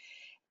news.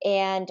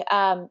 And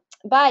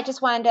but I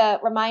just wanted to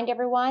remind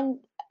everyone,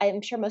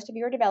 I'm sure most of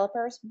you are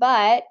developers,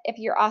 but if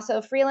you're also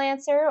a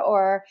freelancer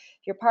or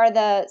you're part of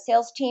the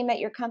sales team at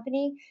your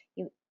company,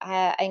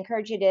 I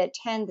encourage you to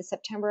attend the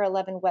September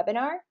 11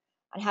 webinar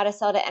on how to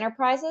sell to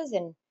enterprises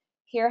and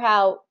hear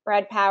how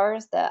Brad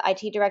Powers, the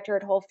IT director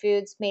at Whole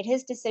Foods, made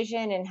his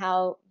decision and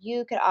how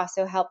you could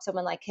also help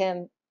someone like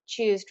him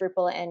choose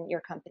Drupal in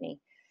your company.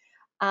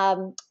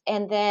 And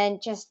then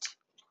just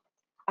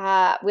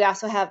we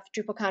also have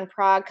DrupalCon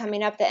Prague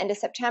coming up the end of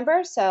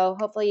September, so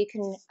hopefully you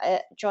can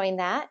join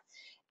that.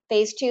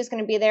 Phase 2 is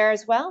going to be there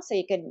as well, so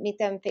you can meet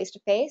them face to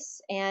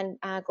face. And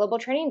Global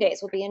Training Days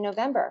will be in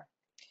November.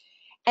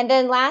 And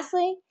then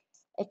lastly,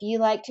 if you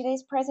like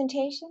today's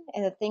presentation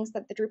and the things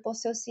that the Drupal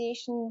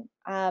Association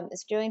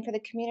is doing for the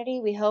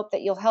community, we hope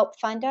that you'll help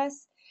fund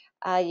us.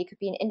 You could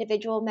be an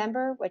individual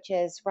member, which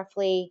is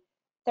roughly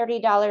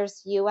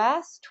 $30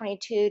 US,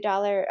 $22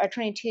 or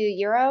 22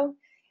 euro.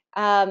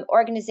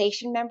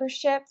 Organization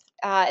membership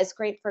is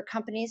great for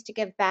companies to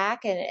give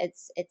back, and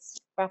it's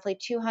roughly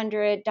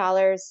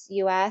 $200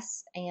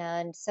 US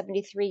and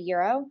 73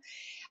 euro.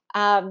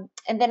 And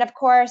then, of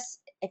course,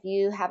 if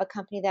you have a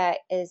company that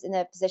is in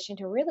a position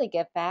to really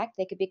give back,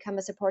 they could become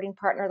a supporting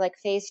partner like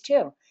Phase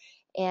 2.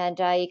 And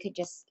you could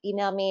just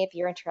email me if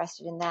you're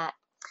interested in that.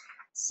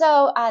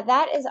 So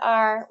that is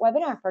our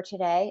webinar for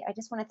today. I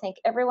just want to thank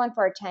everyone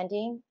for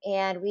attending.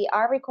 And we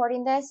are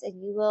recording this, and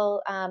you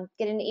will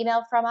get an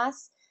email from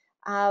us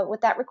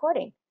with that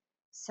recording.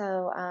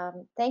 So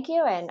thank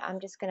you, and I'm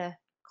just going to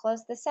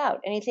close this out.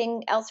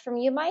 Anything else from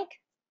you, Mike?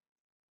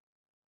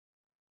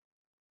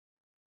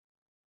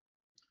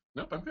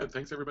 Nope, I'm good.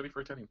 Thanks everybody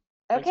for attending.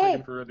 Thanks, Okay.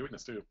 Megan, for doing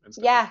this too. And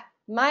Yeah,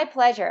 my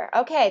pleasure.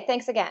 Okay,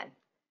 thanks again.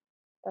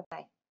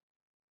 Bye-bye.